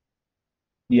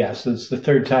 Yeah, so it's the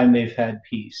third time they've had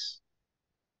peace.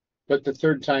 But the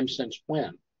third time since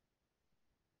when?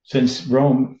 Since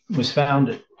Rome was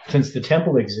founded, since the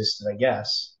temple existed, I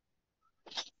guess.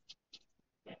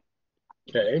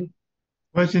 Okay.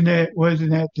 Wasn't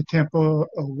that the temple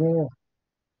of war?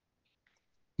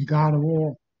 The god of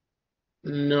war?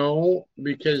 No,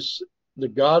 because the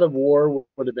god of war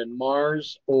would have been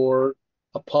Mars or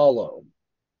Apollo.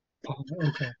 Oh,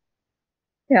 okay.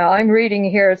 Yeah, I'm reading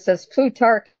here. It says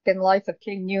Plutarch in Life of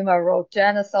King Numa wrote,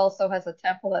 Janus also has a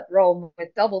temple at Rome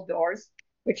with double doors,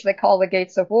 which they call the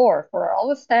gates of war, for it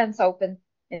always stands open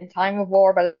in time of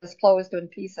war, but is closed when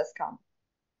peace has come.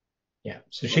 Yeah,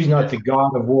 so she's not the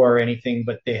god of war or anything,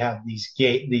 but they have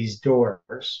these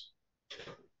doors.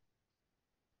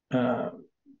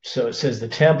 So it says the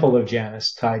temple of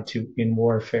Janus tied to in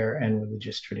warfare and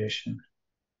religious tradition.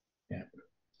 Yeah,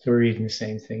 so we're reading the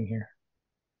same thing here.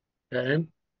 Okay.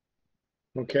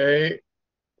 Okay.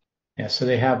 Yeah, so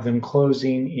they have them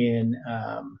closing in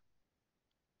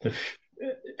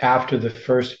after the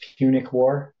First Punic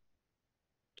War.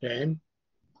 Okay.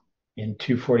 In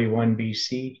 241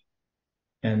 BC,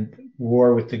 and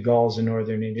war with the Gauls in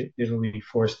northern Italy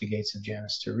forced the gates of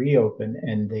Janus to reopen,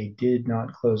 and they did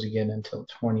not close again until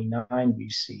 29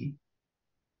 BC,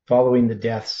 following the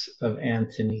deaths of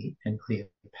Antony and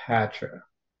Cleopatra.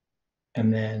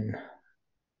 And then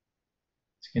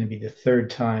it's going to be the third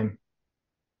time.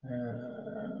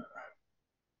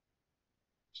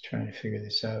 Just trying to figure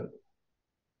this out.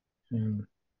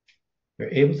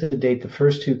 They're able to date the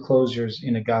first two closures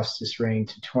in Augustus' reign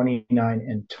to 29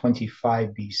 and 25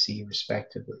 BC,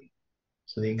 respectively.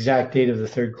 So the exact date of the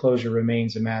third closure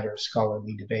remains a matter of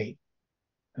scholarly debate.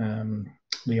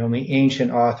 The only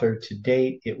ancient author to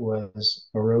date, it was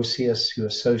Orosius, who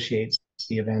associates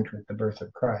the event with the birth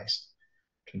of Christ,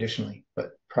 traditionally,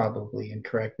 but probably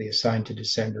incorrectly assigned to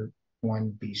December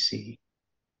 1 BC.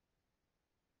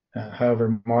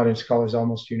 However, modern scholars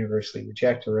almost universally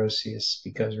reject Orosius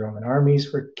because Roman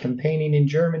armies were campaigning in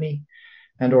Germany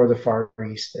and or the Far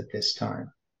East at this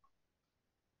time.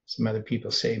 Some other people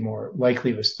say more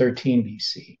likely it was 13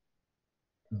 BC.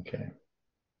 Okay.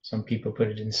 Some people put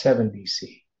it in 7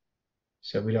 BC.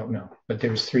 So we don't know. But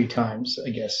there was 3 times, I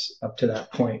guess, up to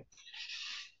that point.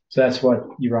 So that's what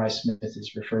Uriah Smith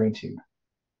is referring to.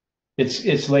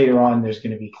 It's later on there's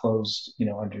going to be closed,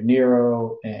 under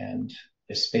Nero and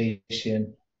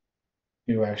Vespasian,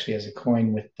 who actually has a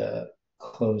coin with the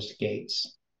closed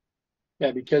gates.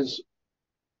 Yeah, because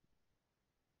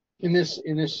in this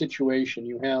situation,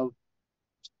 you have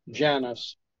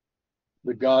Janus,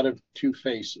 the god of two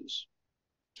faces.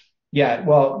 Yeah,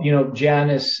 well,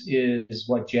 Janus is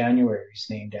what January is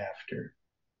named after,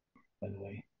 by the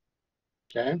way.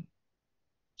 Okay.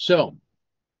 So,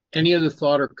 any other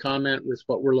thought or comment with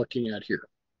what we're looking at here?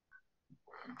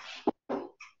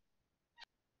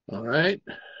 All right.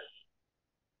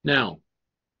 Now,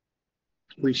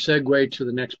 we segue to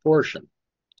the next portion.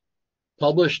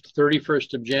 Published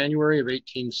 31st of January of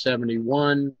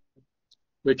 1871,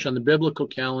 which on the biblical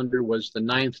calendar was the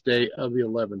 9th day of the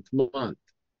 11th month.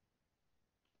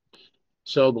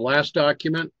 So the last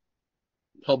document,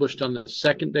 published on the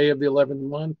 2nd day of the 11th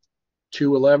month,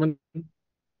 2/11,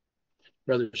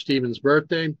 Brother Stephen's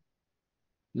birthday,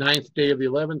 9th day of the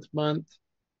 11th month,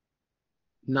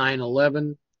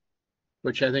 9/11,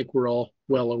 which I think we're all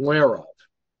well aware of.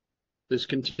 This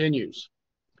continues.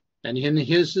 And in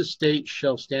his estate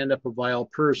shall stand up a vile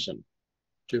person,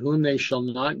 to whom they shall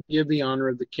not give the honor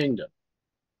of the kingdom.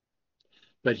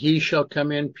 But he shall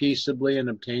come in peaceably and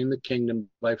obtain the kingdom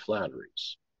by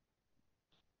flatteries.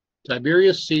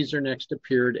 Tiberius Caesar next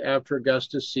appeared after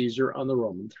Augustus Caesar on the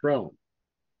Roman throne.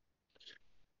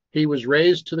 He was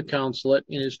raised to the consulate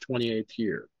in his 28th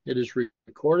year. It is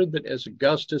recorded that as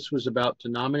Augustus was about to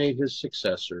nominate his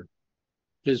successor,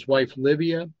 his wife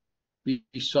Livia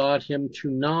besought him to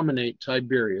nominate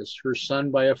Tiberius, her son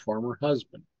by a former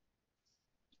husband.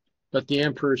 But the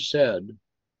emperor said,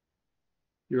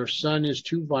 "Your son is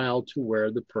too vile to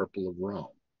wear the purple of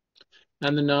Rome."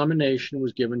 And the nomination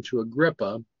was given to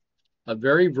Agrippa, a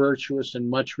very virtuous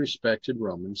and much respected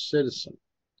Roman citizen.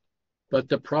 But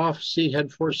the prophecy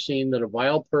had foreseen that a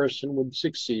vile person would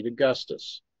succeed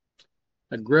Augustus.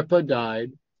 Agrippa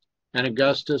died, and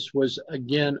Augustus was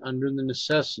again under the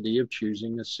necessity of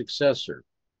choosing a successor.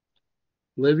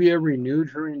 Livia renewed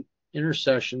her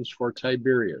intercessions for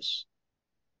Tiberius.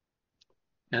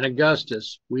 And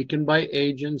Augustus, weakened by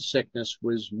age and sickness,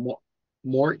 was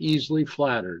more easily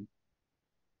flattered,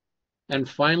 and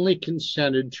finally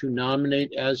consented to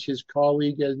nominate as his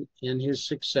colleague and his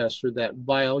successor that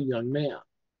vile young man.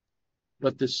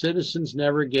 But the citizens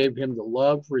never gave him the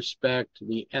love, respect,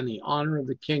 and the honor of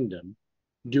the kingdom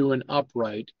due an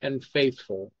upright and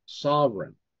faithful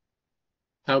sovereign.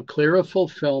 How clear a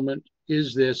fulfillment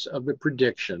is this of the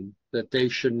prediction that they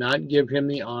should not give him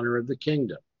the honor of the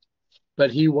kingdom,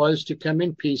 but he was to come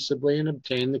in peaceably and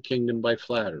obtain the kingdom by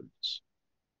flatteries.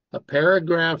 A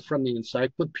paragraph from the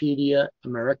Encyclopedia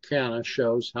Americana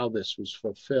shows how this was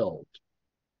fulfilled.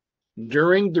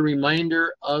 During the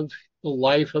remainder of the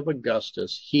life of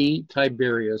Augustus, he,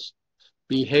 Tiberius,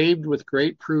 behaved with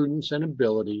great prudence and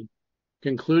ability,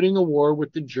 concluding a war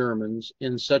with the Germans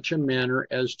in such a manner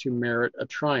as to merit a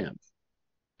triumph.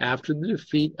 After the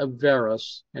defeat of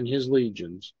Varus and his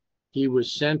legions, he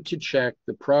was sent to check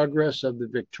the progress of the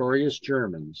victorious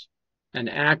Germans, and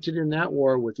acted in that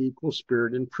war with equal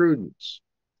spirit and prudence.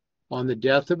 On the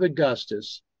death of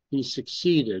Augustus, he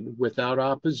succeeded without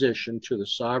opposition to the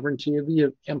sovereignty of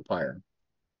the empire,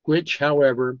 which,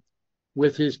 however,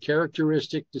 with his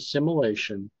characteristic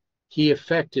dissimulation, he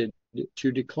affected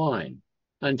to decline,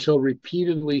 until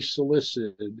repeatedly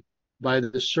solicited by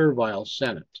the servile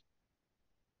Senate.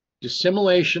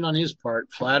 Dissimulation on his part,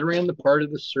 flattery on the part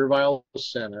of the servile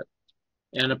Senate,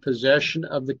 and a possession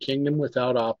of the kingdom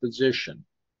without opposition.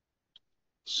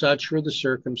 Such were the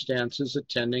circumstances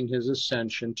attending his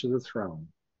ascension to the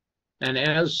throne, and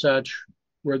as such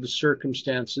were the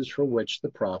circumstances for which the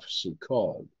prophecy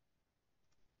called.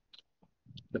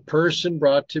 The person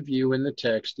brought to view in the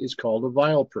text is called a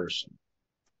vile person.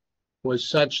 Was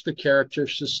such the character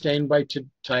sustained by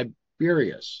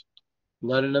Tiberius?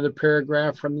 Let another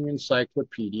paragraph from the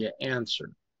encyclopedia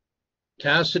answer.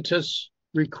 Tacitus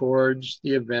records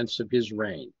the events of his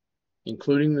reign,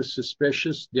 including the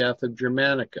suspicious death of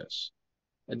Germanicus,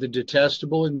 and the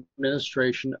detestable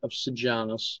administration of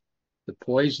Sejanus, the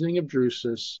poisoning of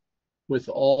Drusus, with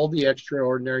all the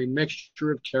extraordinary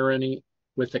mixture of tyranny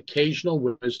with occasional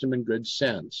wisdom and good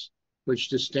sense, which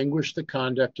distinguished the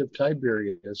conduct of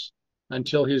Tiberius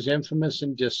until his infamous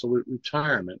and dissolute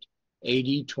retirement,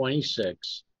 AD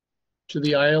 26, to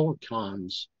the Isle of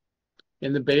Cons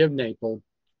in the Bay of Naples,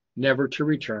 never to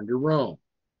return to Rome.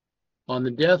 On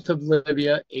the death of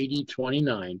Livia, AD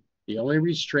 29, the only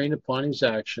restraint upon his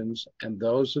actions and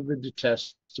those of the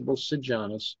detestable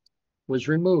Sejanus was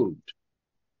removed,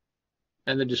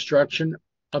 and the destruction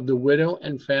of the widow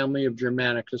and family of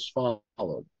Germanicus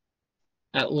followed.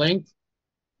 At length,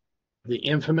 the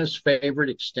infamous favorite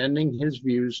extending his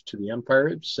views to the empire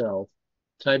itself,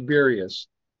 Tiberius,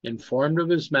 informed of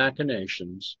his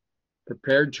machinations,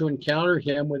 prepared to encounter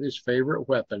him with his favorite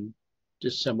weapon,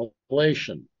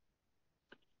 dissimulation.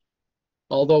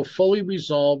 Although fully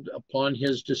resolved upon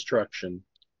his destruction,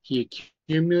 he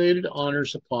accumulated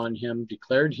honors upon him,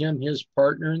 declared him his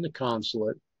partner in the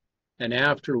consulate, and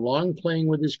after long playing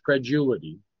with his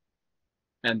credulity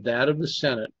and that of the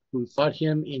Senate, who thought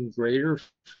him in greater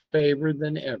favor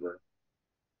than ever,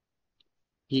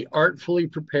 he artfully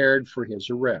prepared for his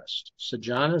arrest.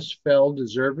 Sejanus fell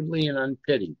deservedly and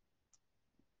unpitied,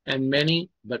 and many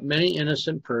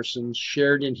innocent persons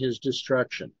shared in his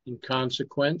destruction in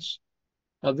consequence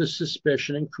of the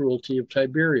suspicion and cruelty of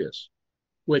Tiberius,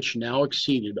 which now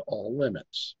exceeded all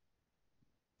limits.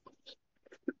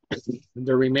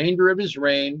 The remainder of his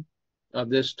reign of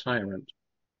this tyrant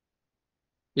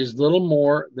is little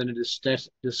more than a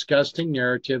disgusting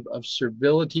narrative of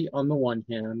servility on the one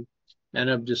hand and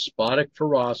of despotic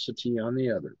ferocity on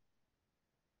the other.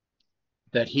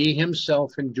 That he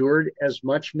himself endured as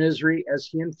much misery as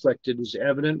he inflicted is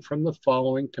evident from the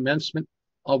following commencement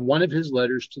of one of his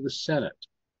letters to the Senate.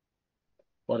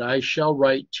 What I shall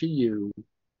write to you,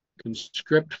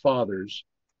 conscript fathers,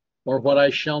 or what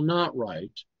I shall not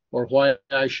write, or what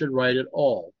I should write at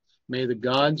all, may the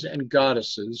gods and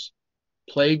goddesses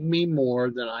plague me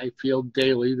more than I feel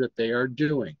daily that they are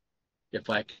doing, if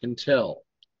I can tell.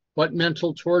 What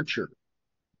mental torture,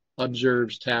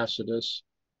 observes Tacitus,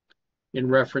 in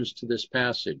reference to this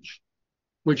passage,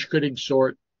 which could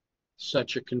extort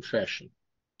such a confession.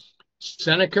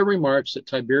 Seneca remarks of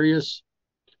Tiberius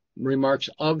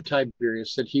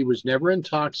that he was never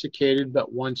intoxicated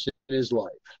but once in his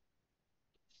life,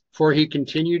 for he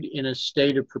continued in a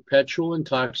state of perpetual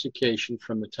intoxication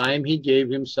from the time he gave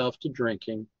himself to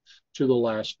drinking to the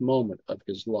last moment of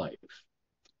his life.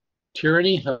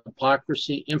 Tyranny,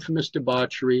 hypocrisy, infamous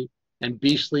debauchery, and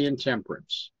beastly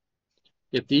intemperance.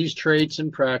 If these traits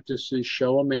and practices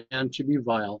show a man to be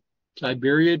vile,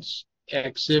 Tiberius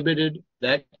exhibited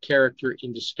that character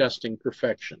in disgusting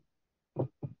perfection.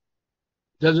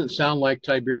 Doesn't sound like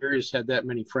Tiberius had that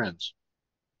many friends.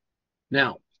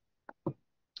 Now,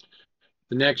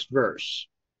 the next verse.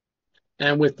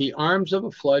 And with the arms of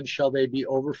a flood shall they be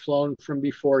overflown from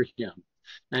before him,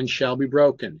 and shall be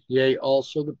broken, yea,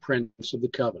 also the prince of the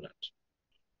covenant.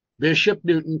 Bishop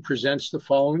Newton presents the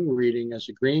following reading as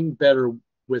agreeing better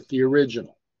with the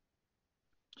original.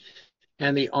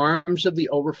 And the arms of the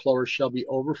overflower shall be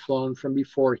overflown from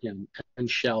before him, and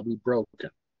shall be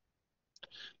broken.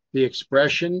 The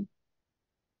expressions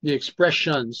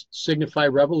signify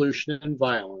revolution and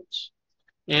violence,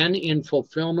 and in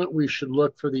fulfillment we should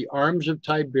look for the arms of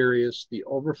Tiberius, the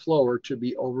overflower, to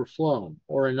be overflown,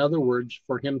 or in other words,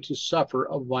 for him to suffer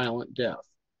a violent death.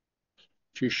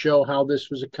 To show how this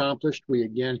was accomplished, we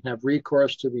again have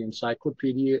recourse to the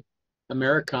Encyclopedia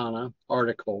Americana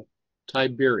article,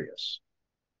 Tiberius.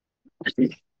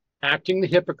 Acting the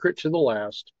hypocrite to the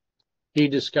last, he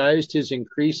disguised his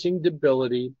increasing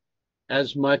debility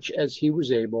as much as he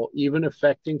was able, even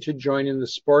affecting to join in the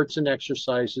sports and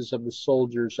exercises of the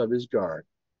soldiers of his guard.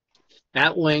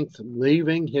 At length,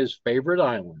 leaving his favorite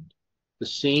island, the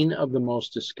scene of the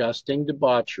most disgusting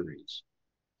debaucheries,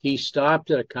 he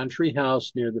stopped at a country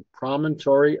house near the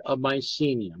promontory of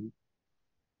Mycenium,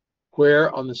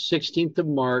 where on the 16th of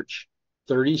March,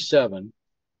 37,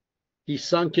 he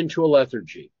sunk into a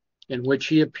lethargy, in which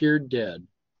he appeared dead,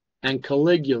 and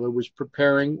Caligula was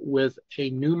preparing with a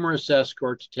numerous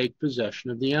escort to take possession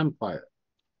of the empire,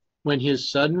 when his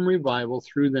sudden revival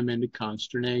threw them into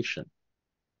consternation.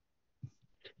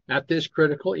 At this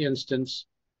critical instance,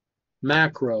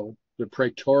 Macro, the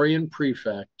Praetorian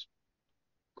prefect,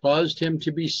 caused him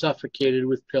to be suffocated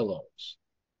with pillows.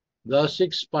 Thus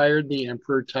expired the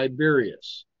Emperor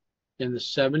Tiberius, in the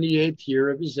 78th year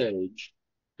of his age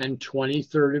and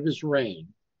 23rd of his reign,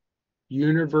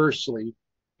 universally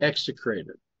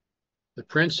execrated. The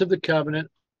Prince of the Covenant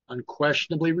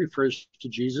unquestionably refers to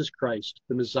Jesus Christ,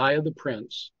 the Messiah, the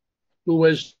Prince, who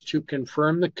was to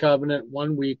confirm the covenant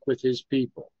 1 week with his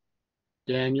people.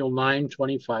 Daniel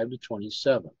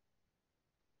 9:25-27.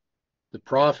 The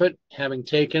prophet, having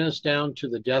taken us down to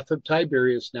the death of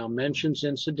Tiberius, now mentions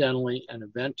incidentally an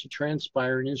event to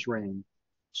transpire in his reign,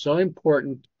 so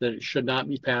important that it should not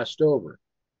be passed over,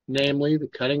 namely the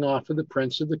cutting off of the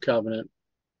Prince of the Covenant,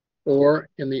 or,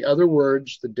 in the other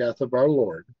words, the death of our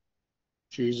Lord,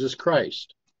 Jesus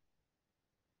Christ.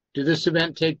 Did this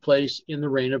event take place in the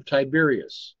reign of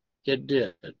Tiberius? It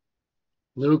did.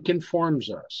 Luke informs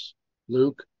us,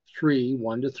 Luke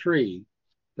 3:1-3,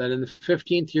 that in the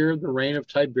 15th year of the reign of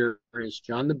Tiberius,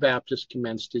 John the Baptist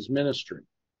commenced his ministry.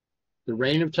 The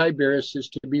reign of Tiberius is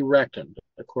to be reckoned,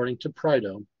 according to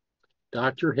Prideaux,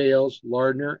 Dr. Hales,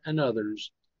 Lardner, and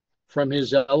others, from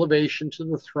his elevation to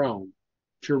the throne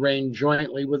to reign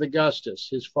jointly with Augustus,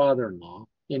 his father-in-law,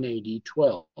 in AD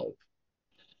 12.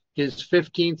 His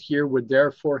 15th year would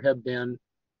therefore have been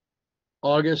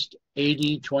August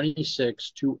AD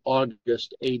 26 to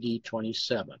August AD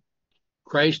 27.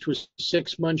 Christ was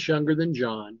 6 months younger than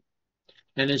John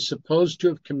and is supposed to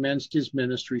have commenced his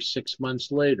ministry 6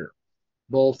 months later,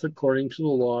 both according to the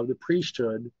law of the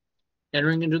priesthood,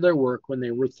 entering into their work when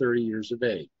they were 30 years of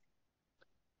age.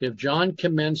 If John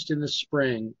commenced in the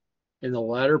spring, in the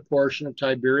latter portion of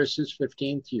Tiberius's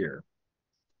 15th year,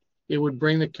 it would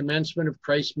bring the commencement of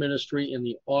Christ's ministry in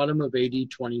the autumn of AD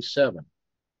 27.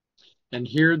 And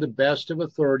here the best of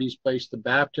authorities place the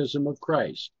baptism of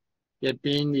Christ, it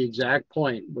being the exact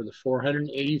point where the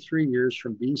 483 years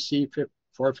from BC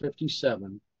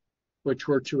 457, which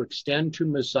were to extend to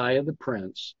Messiah the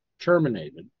Prince,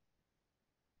 terminated,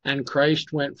 and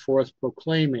Christ went forth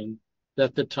proclaiming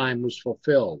that the time was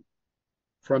fulfilled.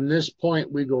 From this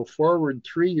point, we go forward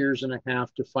 3 years and a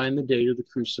half to find the date of the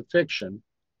crucifixion,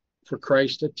 for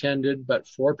Christ attended but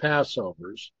 4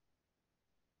 Passovers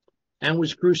and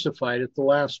was crucified at the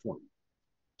last one.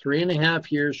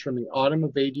 3.5 years from the autumn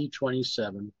of AD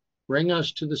 27 bring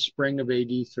us to the spring of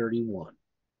AD 31.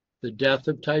 The death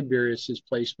of Tiberius is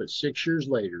placed but 6 years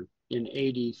later in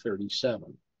AD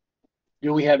 37.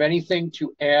 Do we have anything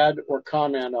to add or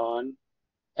comment on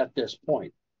at this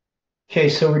point? Okay,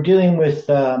 so we're dealing with,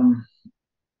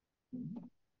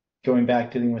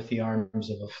 dealing with the arms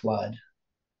of a flood.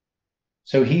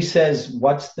 So he says,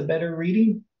 what's the better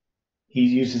reading? He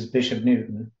uses Bishop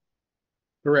Newton.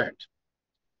 Correct.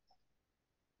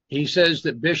 He says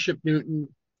that Bishop Newton,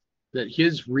 that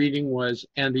his reading was,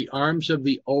 and the arms of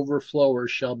the overflower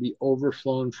shall be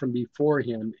overflown from before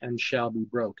him and shall be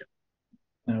broken.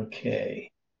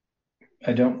 Okay.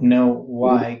 I don't know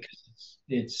why, because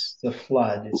it's the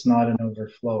flood. It's not an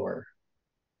overflower.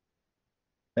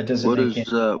 That doesn't make sense.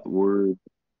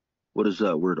 What is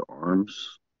that word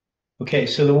arms? Okay,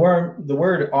 so the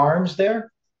word arms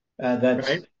there, that's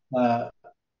right.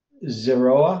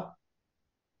 Zeroa.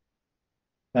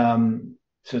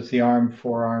 So it's the arm,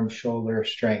 forearm, shoulder,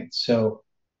 strength. So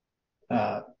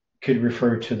could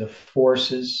refer to the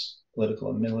forces, political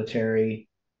and military.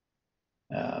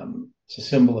 It's a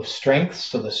symbol of strength.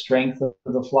 So the strength of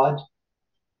the flood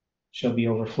shall be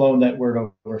overflown. That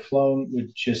word overflown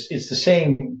it's the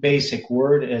same basic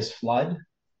word as flood,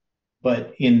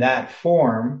 but in that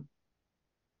form,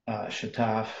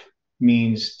 shataf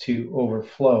means to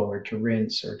overflow or to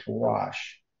rinse or to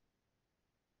wash.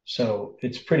 So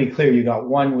it's pretty clear. You got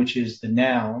one, which is the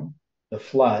noun, the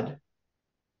flood.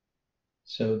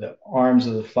 So the arms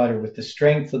of the flood, or with the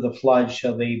strength of the flood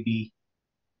shall they be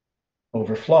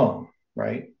overflown,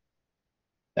 right?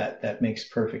 That makes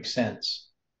perfect sense.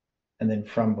 And then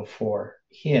from before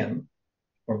him,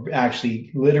 or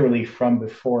actually literally from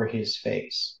before his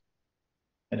face.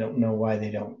 I don't know why they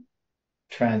don't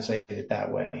translate it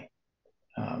that way,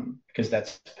 because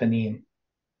that's panim,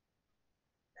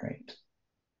 right?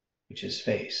 Which is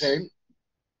face. Okay.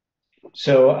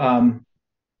 So,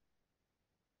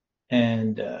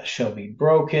 and shall be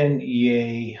broken,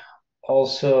 yea,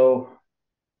 also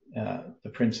the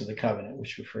Prince of the Covenant,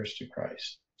 which refers to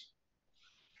Christ.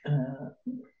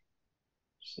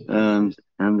 And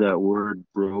that word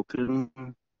broken?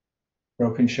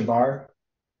 Broken shabar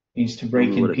means to break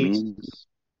in pieces.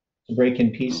 To break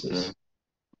in pieces.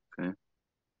 Okay.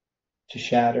 To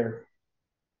shatter.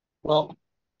 Well,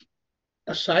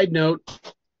 a side note,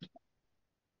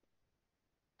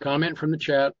 comment from the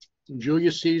chat.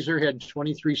 Julius Caesar had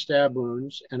 23 stab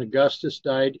wounds, and Augustus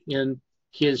died in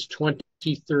his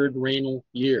 23rd regnal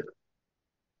year.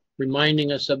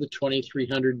 reminding us of the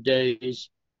 2300 days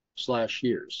 /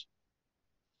 years.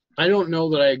 I don't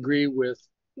know that I agree with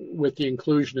the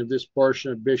inclusion of this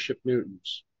portion of Bishop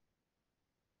Newton's,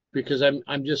 because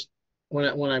I'm just,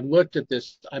 when I've looked at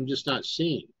this, I'm just not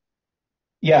seeing.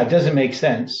 Yeah, it doesn't make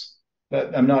sense,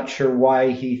 but I'm not sure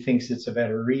why he thinks it's a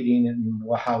better reading and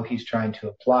how he's trying to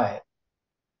apply it.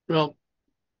 Well,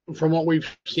 from what we've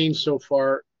seen so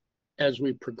far, as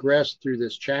we progress through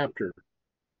this chapter,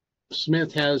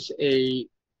 Smith has a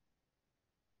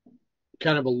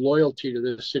kind of a loyalty to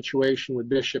this situation with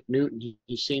Bishop Newton.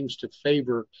 He seems to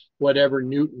favor whatever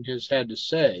Newton has had to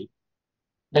say.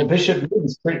 Well, Bishop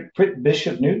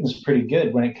Newton's pretty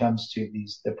good when it comes to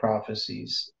the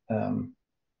prophecies.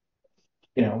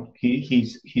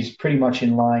 He's pretty much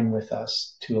in line with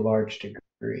us to a large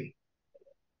degree.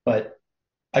 But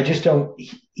I just don't.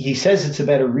 He says it's a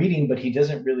better reading, but he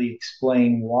doesn't really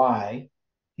explain why.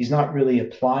 He's not really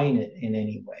applying it in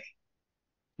any way.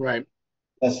 Right.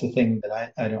 That's the thing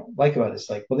that I don't like about it. It's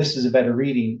like, well, this is a better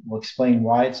reading. We'll explain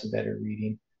why it's a better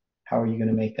reading. How are you going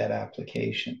to make that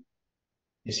application?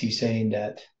 Is he saying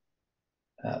that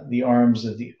the arms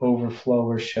of the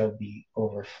overflower shall be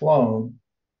overflown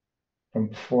from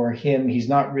before him? He's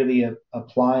not really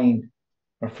applying,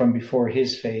 or from before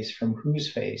his face, from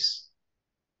whose face,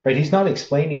 right? He's not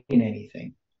explaining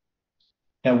anything.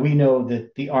 Now we know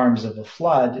that the arms of the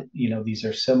flood, these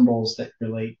are symbols that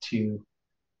relate to,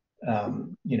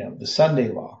 the Sunday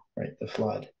law, right? The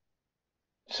flood.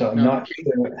 So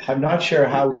I'm not sure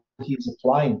how he's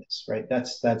applying this, right?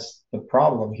 That's the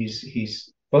problem.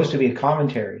 He's supposed to be a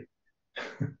commentary,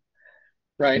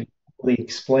 right?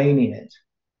 Explaining it.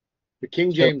 The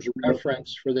King James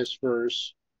reference for this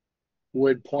verse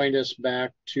would point us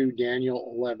back to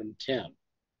Daniel 11:10.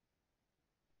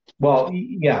 Well,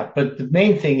 yeah, but the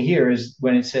main thing here is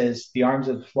when it says the arms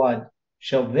of the flood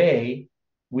shall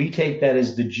we take that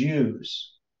as the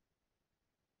Jews,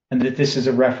 and that this is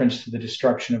a reference to the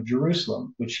destruction of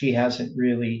Jerusalem, which he hasn't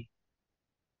really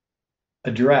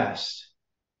addressed.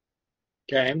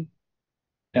 Okay.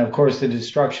 Now, of course, the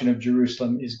destruction of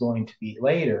Jerusalem is going to be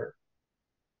later,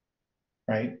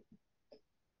 right?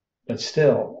 But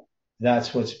still,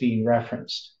 that's what's being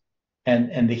referenced.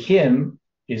 And the him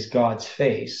is God's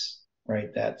face, right?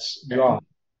 That's God.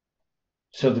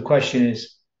 So the question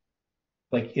is,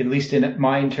 like, at least in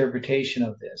my interpretation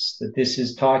of this, that this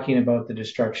is talking about the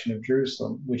destruction of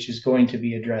Jerusalem, which is going to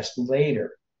be addressed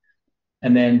later.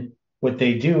 And then what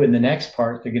they do in the next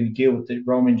part, they're going to deal with the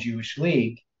Roman Jewish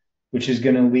League, which is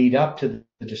going to lead up to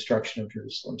the destruction of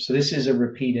Jerusalem. So this is a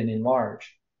repeat and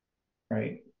enlarge,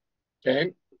 right?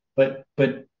 Okay. But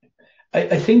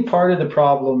I think part of the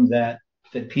problem that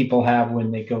people have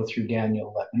when they go through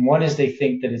Daniel 11, one is they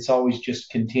think that it's always just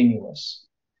continuous,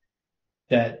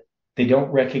 that they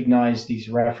don't recognize these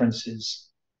references,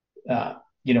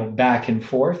 back and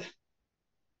forth,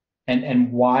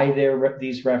 and why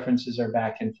these references are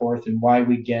back and forth, and why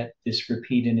we get this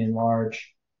repeat and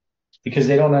enlarge, because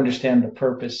they don't understand the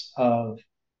purpose of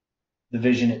the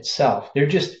vision itself.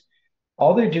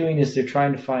 All they're doing is they're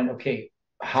trying to find, okay,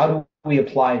 how do we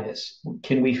apply this?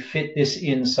 Can we fit this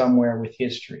in somewhere with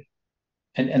history?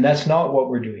 And that's not what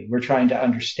we're doing. We're trying to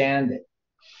understand it,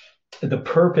 the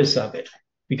purpose of it,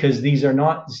 because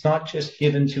it's not just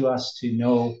given to us to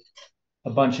know a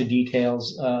bunch of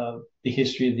details of the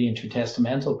history of the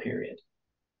intertestamental period.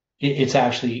 It's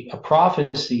actually a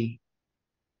prophecy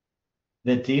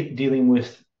that dealing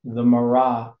with the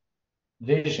Marah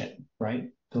vision, right?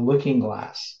 The looking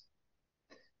glass.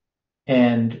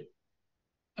 And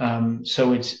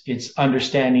so it's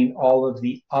understanding all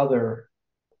the other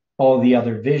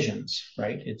visions,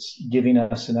 right? It's giving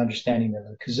us an understanding of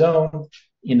the Kazon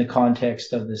in the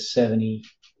context of the 70,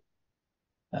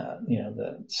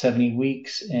 the 70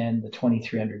 weeks and the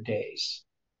 2300 days.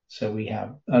 So we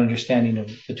have an understanding of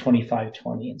the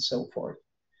 2520 and so forth.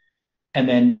 And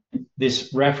then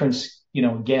this reference,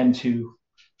 again to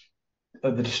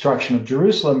the destruction of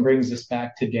Jerusalem brings us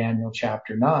back to Daniel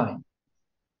chapter 9,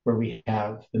 where we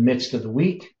have the midst of the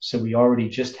week. So we already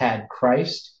just had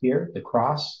Christ here, the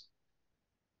cross,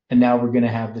 and now we're going to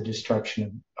have the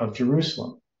destruction of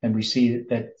Jerusalem. And we see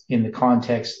that in the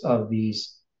context of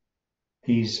these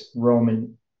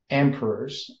Roman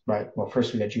emperors, right? Well,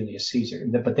 first we got Julius Caesar,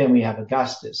 but then we have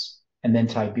Augustus and then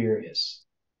Tiberius.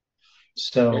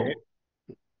 So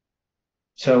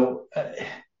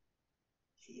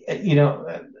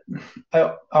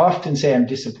I often say I'm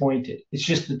disappointed. It's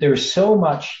just that there's so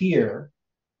much here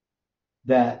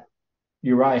that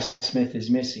Uriah Smith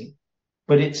is missing.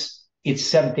 But it's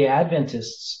Seventh-day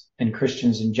Adventists and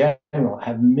Christians in general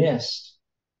have missed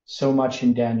so much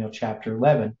in Daniel chapter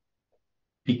 11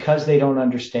 because they don't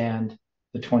understand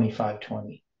the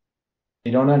 25-20.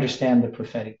 They don't understand the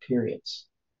prophetic periods.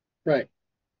 Right.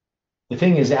 The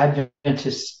thing is,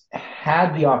 Adventists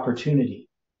had the opportunity,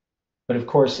 but of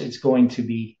course it's going to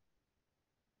be,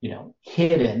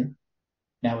 hidden.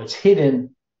 Now it's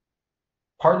hidden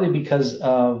partly because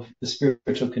of the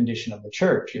spiritual condition of the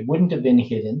church. It wouldn't have been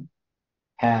hidden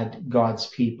had God's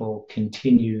people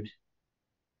continued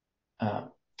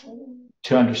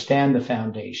to understand the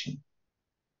foundation.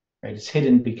 Right? It's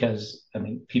hidden because,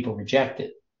 people reject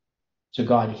it. So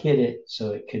God hid it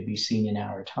so it could be seen in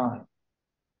our time.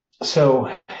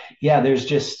 So, yeah, there's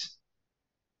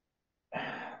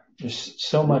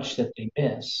so much that they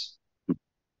miss.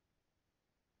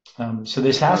 So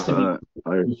this has to be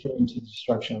referring to the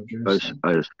destruction of Jerusalem.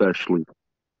 I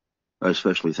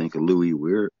especially think of Louis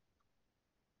Weir's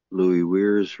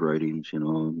writings.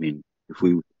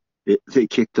 They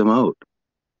kicked him out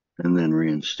and then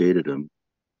reinstated him,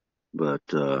 but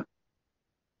the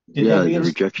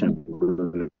rejection.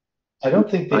 I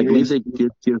don't think I believe they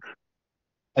did give.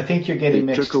 I think you're getting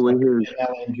mixed took away with his.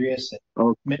 M.L. Andreasen.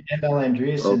 Oh, M.L.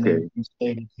 Andreasen okay.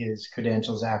 reinstated his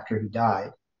credentials after he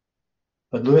died.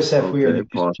 But Louis F. Weir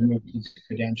just removed his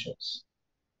credentials.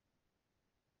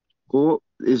 Well,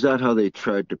 is that how they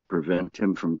tried to prevent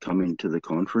him from coming to the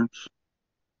conference?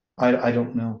 I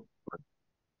don't know.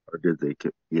 Or did they?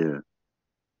 Yeah.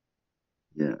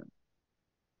 Yeah.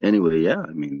 Anyway, yeah,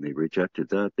 they rejected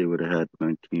that. They would have had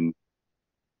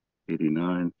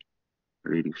 1989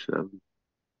 or 87.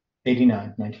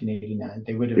 1989.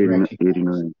 They would have recognized.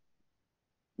 89.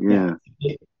 Yeah.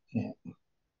 Yeah.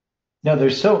 No,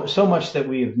 there's so much that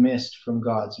we have missed from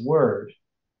God's word.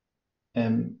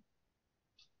 And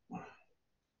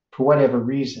for whatever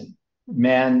reason,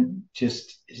 man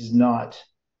just has not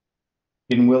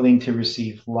been willing to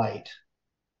receive light.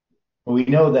 But we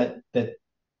know that the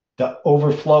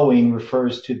overflowing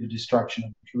refers to the destruction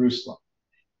of Jerusalem.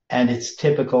 And it's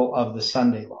typical of the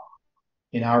Sunday law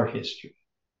in our history.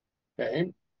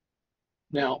 Okay.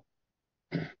 Now,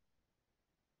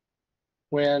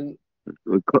 when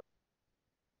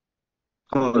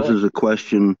causes a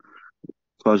question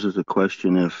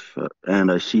if,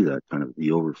 and I see that kind of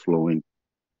the overflowing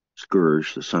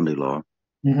scourge, the Sunday law.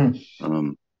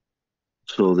 Mm-hmm.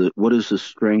 So what is the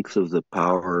strength of the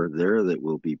power there that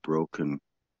will be broken?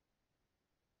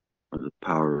 Or the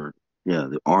power,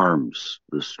 the arms,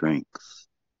 the strength.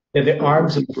 Yeah, the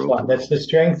arms of the flood. That's the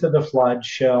strength of the flood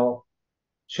shall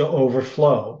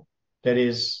overflow. That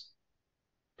is,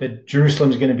 that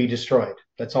Jerusalem is going to be destroyed.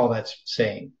 That's all that's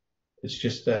saying. It's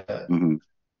just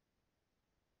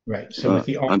right. So with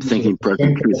the arms, I'm thinking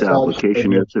present truth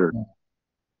application is there.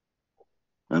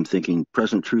 I'm thinking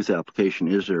present truth application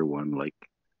is there one like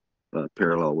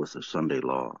parallel with the Sunday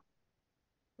law?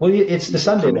 Well, it's the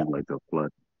Sunday law. Like a flood.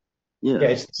 Yeah,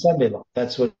 it's the Sunday law.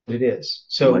 That's what it is.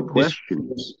 So my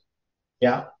question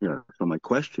So my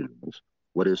question is,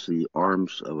 what is the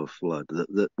arms of a flood?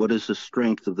 What is the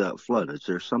strength of that flood? Is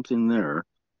there something there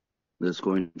that's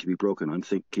going to be broken? I'm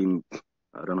thinking,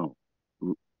 I don't know.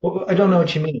 Well, I don't know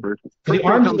what you mean. The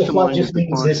arms of the flood just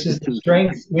means this is the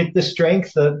strength, with the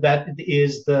strength that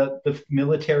is the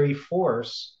military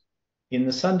force in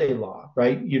the Sunday law,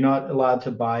 right? You're not allowed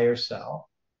to buy or sell,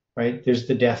 right? There's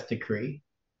the death decree.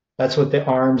 That's what the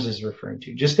arms is referring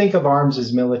to. Just think of arms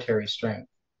as military strength.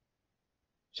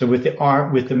 So with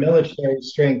the military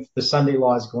strength, the Sunday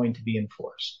law is going to be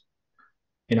enforced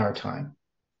in our time.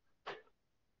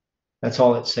 That's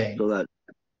all it's saying.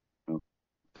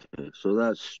 So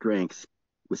that strength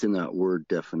within that word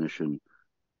definition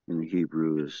in the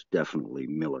Hebrew is definitely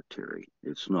military.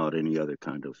 It's not any other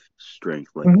kind of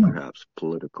strength, like perhaps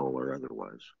political or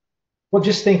otherwise. Well,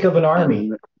 just think of an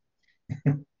army.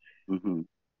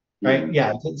 Right?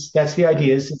 Yeah, that's the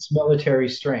idea. It's military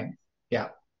strength. Yeah.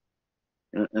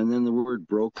 And then the word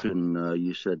broken,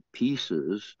 you said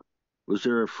pieces. Was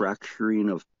there a fracturing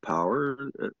of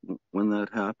power when that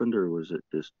happened, or was it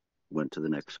just went to the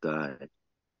next guy?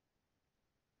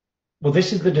 Well,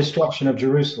 this is the destruction of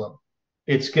Jerusalem.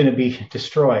 It's going to be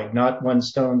destroyed. Not one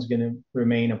stone's going to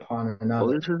remain upon another.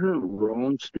 Well, this isn't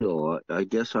Rome still. I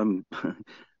guess I'm,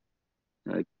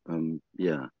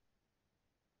 yeah.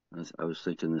 I was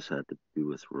thinking this had to do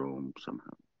with Rome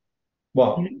somehow.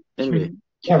 Well, anyway.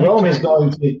 Yeah, Rome is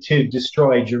going to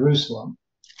destroy Jerusalem.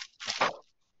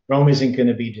 Rome isn't going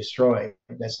to be destroyed.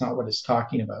 That's not what it's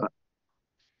talking about.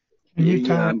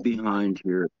 I'm behind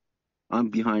here. I'm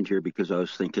behind here because I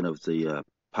was thinking of the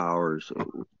powers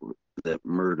that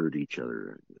murdered each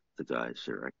other. The guys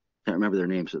there, I can't remember their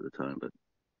names at the time, but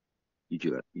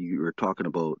you were talking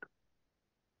about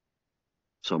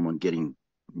someone getting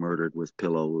murdered with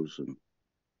pillows, and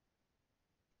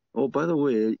Oh, by the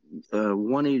way,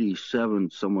 187,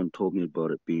 someone told me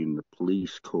about it being the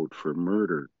police code for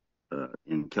murder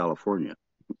in California.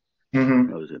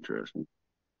 Mm-hmm. That was interesting.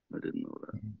 I didn't know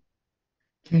that.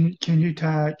 Can you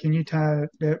tie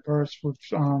that verse with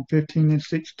 15 and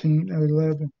 16 or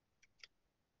 11?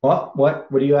 What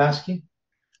are you asking?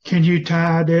 Can you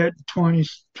tie that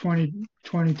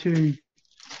 22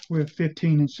 with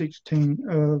 15 and 16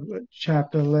 of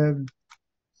chapter 11?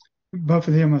 Both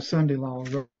of them are Sunday law,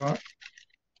 right?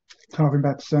 Talking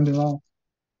about the Sunday law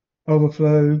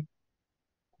overflow.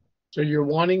 So you're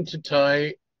wanting to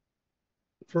tie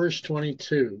verse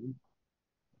 22.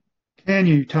 Can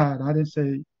you tie it? I didn't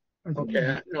say.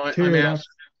 Okay, no, I'm Ted, asking.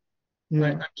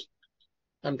 yeah.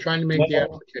 I'm trying to make the No,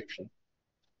 application.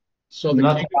 So the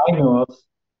not king, that I know of.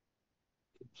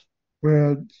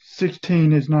 Well,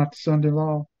 16 is not the Sunday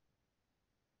law.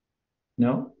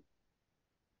 No,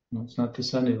 it's not the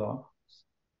Sunday law.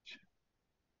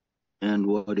 And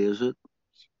what is it?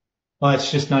 Well,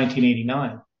 it's just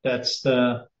 1989. That's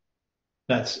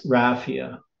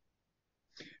Raffia.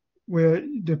 Well,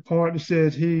 the part that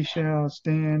says he shall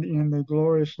stand in the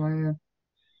glorious land,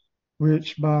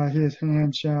 which by his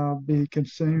hand shall be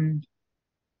consumed.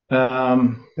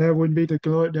 That would be the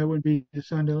glory. That would be the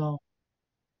Sunday law.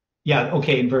 Yeah,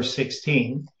 okay, in verse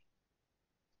 16.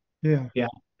 Yeah.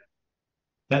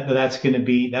 That's going to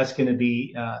be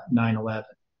 9/11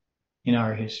 in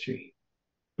our history,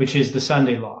 which is the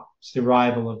Sunday law. It's the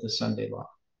arrival of the Sunday law.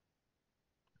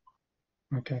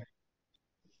 Okay.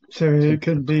 So it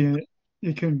couldn't be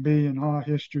in our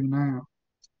history now.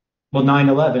 Well,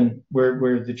 9/11,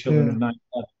 we're the children Yeah. of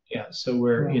 9/11. Yeah, so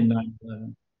we're Right. in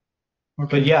 9/11.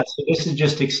 Okay. But yeah, so this is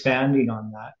just expanding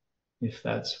on that, if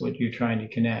that's what you're trying to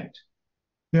connect.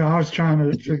 Yeah, I was trying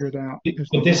to figure it out.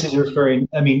 But this is referring,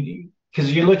 I mean,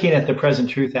 because you're looking at the present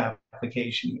truth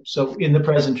application. So in the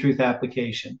present truth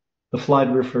application, the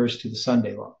flood refers to the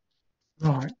Sunday law.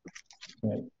 Right.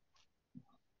 Right.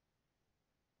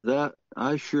 That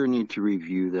I sure need to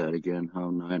review that again,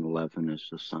 how 9/11 is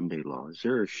the Sunday law. Is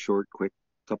there a short, quick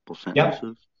couple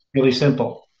sentences? Really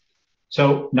simple.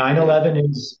 So 9/11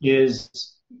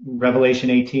 is Revelation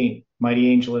 18. Mighty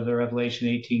angel of the Revelation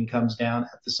 18 comes down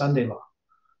at the Sunday law.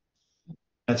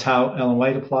 That's how Ellen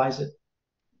White applies it.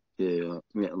 Yeah,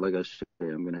 like I say,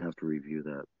 I'm going to have to review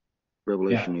that.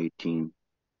 Revelation 18.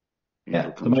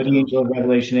 Yeah, the mighty angel of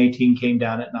Revelation 18 came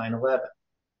down at 9/11.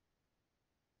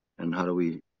 And how do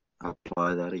we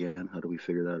apply that again? How do we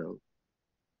figure that out?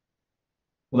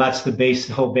 Well, that's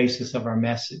the whole basis of our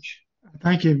message.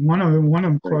 I think one of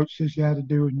them quotes has got to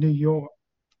do with New York,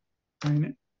 ain't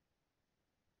it?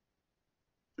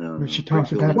 Where she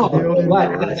talks about the building.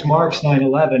 That's Mark's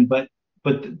 9/11,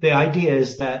 but the idea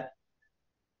is that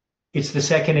it's the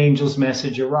second angel's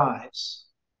message arrives,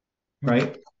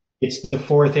 right? It's the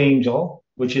fourth angel,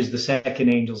 which is the second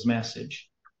angel's message.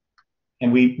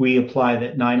 And we apply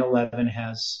that 9/11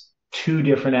 has two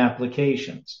different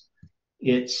applications.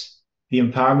 It's the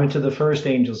empowerment of the first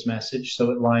angel's message,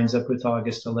 so it lines up with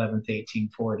August 11th,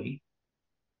 1840.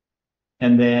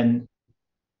 And then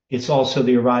it's also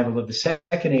the arrival of the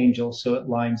second angel, so it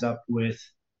lines up with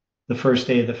the first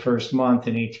day of the first month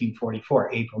in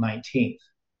 1844, April 19th.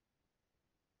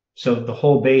 So the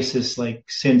whole basis, like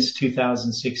since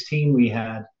 2016, we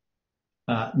had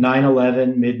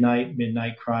 9/11,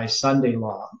 midnight cry, Sunday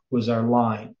law was our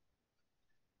line.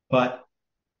 But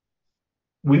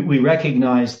we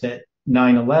recognize that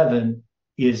 9/11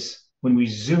 is, when we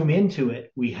zoom into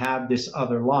it, we have this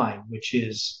other line, which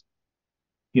is,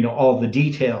 all the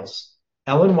details.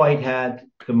 Ellen White had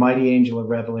the mighty angel of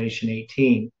Revelation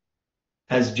 18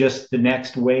 as just the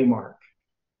next waymark,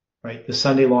 right? The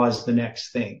Sunday law is the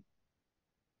next thing.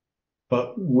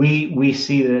 But we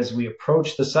see that as we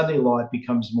approach the Sunday law, it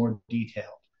becomes more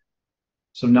detailed.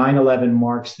 So 9/11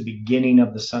 marks the beginning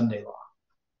of the Sunday law,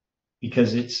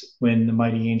 because it's when the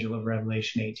mighty angel of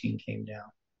Revelation 18 came down.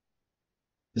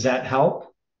 Does that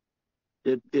help?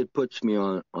 It puts me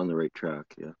on the right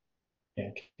track, yeah.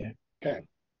 Okay.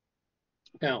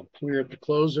 Now, we're at the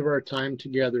close of our time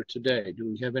together today. Do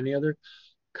we have any other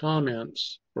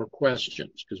comments or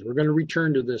questions? Because we're going to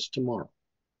return to this tomorrow.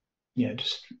 Yeah,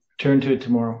 just turn to it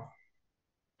tomorrow.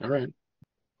 All right.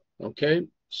 Okay,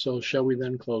 so shall we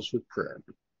then close with prayer?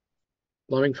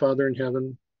 Loving Father in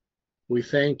heaven, we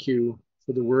thank you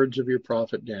for the words of your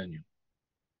prophet Daniel.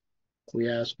 We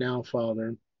ask now,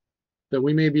 Father, that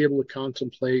we may be able to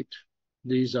contemplate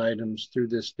these items through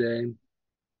this day,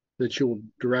 that you will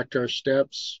direct our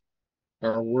steps,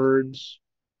 our words,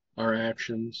 our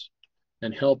actions,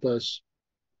 and help us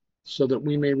so that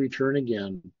we may return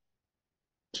again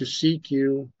to seek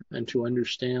you and to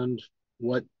understand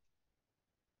what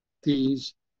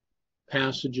these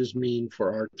passages mean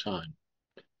for our time.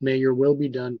 May your will be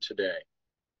done today,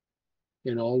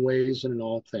 in all ways and in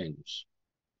all things.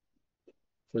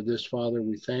 For this, Father,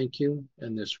 we thank you,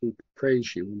 and this we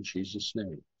praise you in Jesus'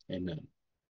 name. Amen.